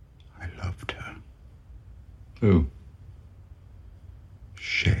 I loved her. Who?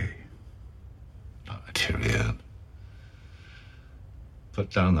 Shae. Tyrion. Put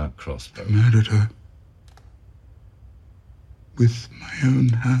down that crossbow. I murdered her. With my own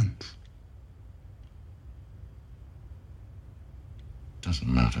hands. Doesn't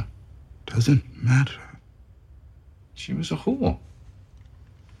matter. Doesn't matter. She was a whore.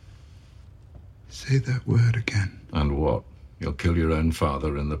 Say that word again. And what? You'll kill your own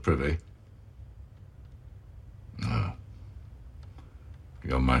father in the privy? No.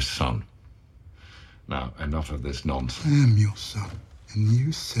 You're my son. Now, enough of this nonsense. I am your son, and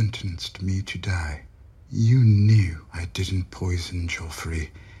you sentenced me to die. You knew I didn't poison Joffrey,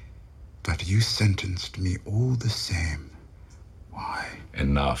 but you sentenced me all the same. Why?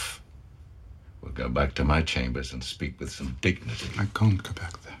 Enough. We'll go back to my chambers and speak with some dignity. I can't go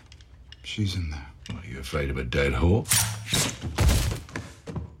back there. She's in there. Are you afraid of a dead whore?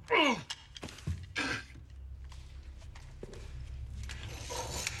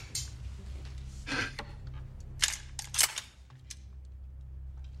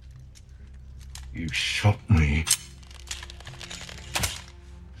 You shot me.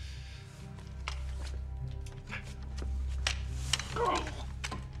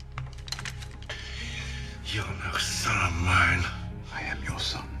 You're no son of mine. I am your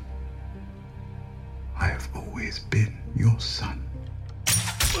son. I have always been your son.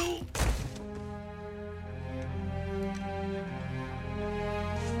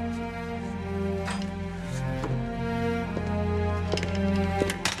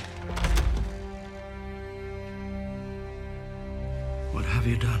 What have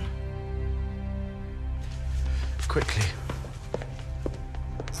you done? Quickly.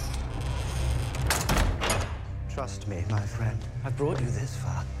 Trust me, my friend. I've brought you this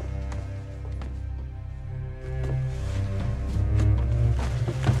far.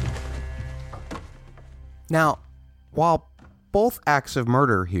 Now, while both acts of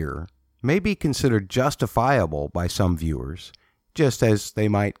murder here may be considered justifiable by some viewers, just as they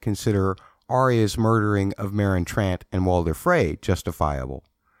might consider Arya's murdering of Meryn Trant and Walder Frey justifiable.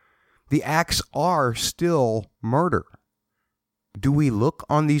 The acts are still murder. Do we look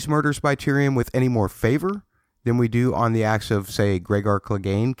on these murders by Tyrion with any more favor than we do on the acts of, say, Gregor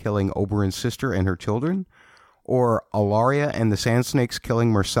Clegane killing Oberyn's sister and her children? Or Ellaria and the Sand Snakes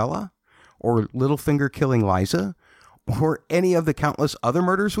killing Myrcella? Or Littlefinger killing Lysa? Or any of the countless other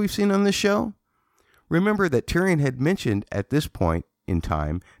murders we've seen on this show? Remember that Tyrion had mentioned at this point in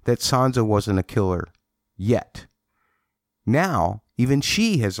time that Sansa wasn't a killer yet. Now, even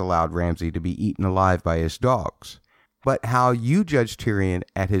she has allowed Ramsay to be eaten alive by his dogs. But how you judge Tyrion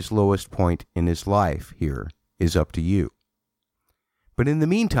at his lowest point in his life here is up to you. But in the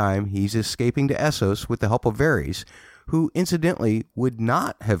meantime, he's escaping to Essos with the help of Varys, who incidentally would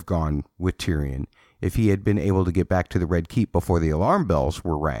not have gone with Tyrion if he had been able to get back to the Red Keep before the alarm bells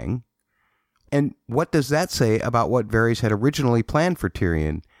were rang. And what does that say about what Varys had originally planned for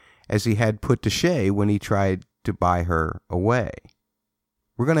Tyrion, as he had put to Shae when he tried to buy her away?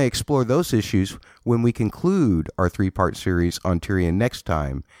 We're going to explore those issues when we conclude our 3-part series on Tyrion next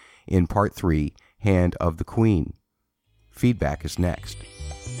time in Part 3, Hand of the Queen. Feedback is next.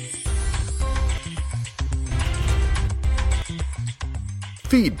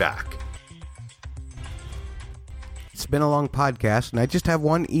 Feedback. It's been a long podcast, and I just have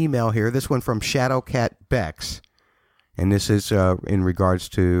one email here. This one from Shadowcat Bex. And this is in regards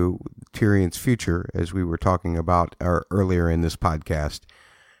to Tyrion's future, as we were talking about earlier in this podcast.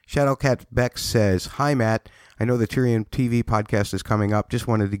 Shadowcat Bex says, "Hi, Matt. I know the Tyrion TV podcast is coming up. Just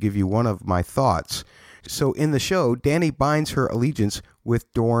wanted to give you one of my thoughts. So in the show, Dany binds her allegiance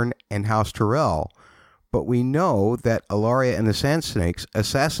with Dorne and House Tyrell, but we know that Ellaria and the Sand Snakes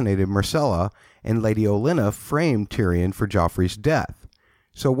assassinated Myrcella, and Lady Olenna framed Tyrion for Joffrey's death.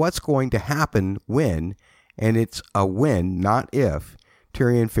 So what's going to happen when, and it's a when, not if,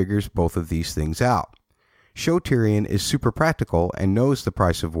 Tyrion figures both of these things out? Show Tyrion is super practical and knows the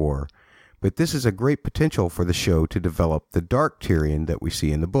price of war, but this is a great potential for the show to develop the dark Tyrion that we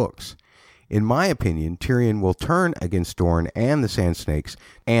see in the books. In my opinion, Tyrion will turn against Dorne and the Sand Snakes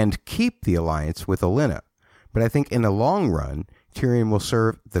and keep the alliance with Olenna. But I think in the long run, Tyrion will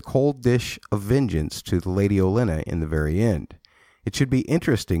serve the cold dish of vengeance to the Lady Olenna in the very end. It should be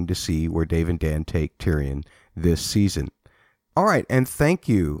interesting to see where Dave and Dan take Tyrion this season." All right, and thank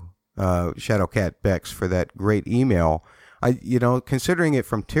you, Shadowcat Bex, for that great email. Considering it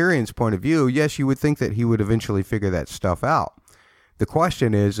from Tyrion's point of view, yes, you would think that he would eventually figure that stuff out. The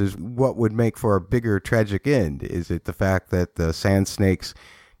question is what would make for a bigger tragic end? Is it the fact that the Sand Snakes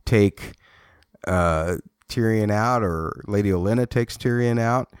take Tyrion out, or Lady Olenna takes Tyrion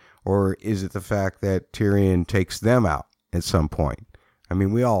out, or is it the fact that Tyrion takes them out at some point? I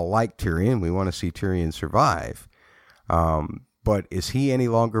mean, we all like Tyrion. We want to see Tyrion survive. But is he any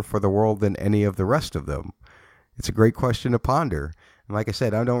longer for the world than any of the rest of them? It's a great question to ponder. And like I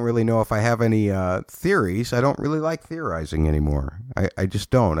said, I don't really know if I have any theories. I don't really like theorizing anymore. I just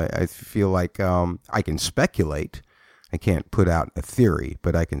don't. I feel like I can speculate. I can't put out a theory,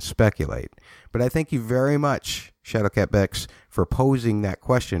 but I can speculate. But I thank you very much, Shadowcat Bex, for posing that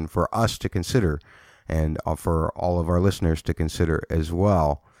question for us to consider, and for all of our listeners to consider as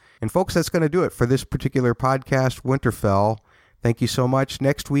well. And folks, that's going to do it for this particular podcast, Winterfell. Thank you so much.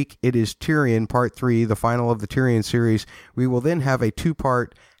 Next week, it is Tyrion Part 3, the final of the Tyrion series. We will then have a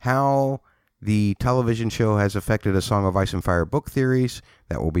 2-part How the Television Show Has Affected A Song of Ice and Fire book theories.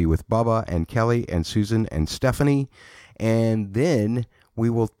 That will be with Bubba and Kelly and Susan and Stephanie. And then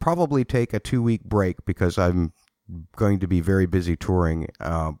we will probably take a 2-week break because I'm going to be very busy touring.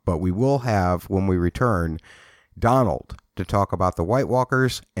 But we will have, when we return, Donald to talk about the White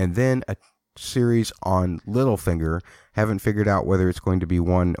Walkers, and then a series on Littlefinger. Haven't figured out whether it's going to be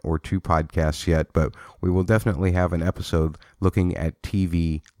 1 or 2 podcasts yet, but we will definitely have an episode looking at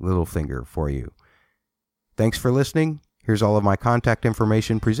TV Littlefinger for you. Thanks for listening. Here's all of my contact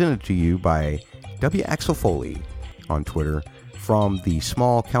information presented to you by W. Axel Foley on Twitter from the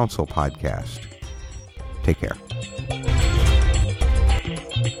Small Council Podcast. Take care.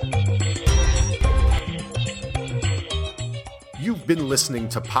 You've been listening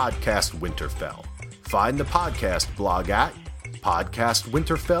to Podcast Winterfell. Find the podcast blog at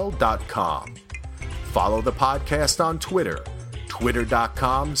podcastwinterfell.com. Follow the podcast on Twitter,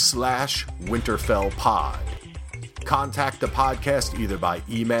 twitter.com/winterfellpod. Contact the podcast either by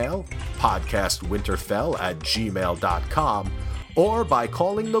email, podcastwinterfell@gmail.com, or by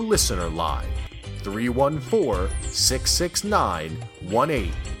calling the listener line,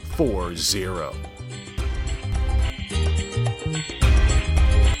 314-669-1840.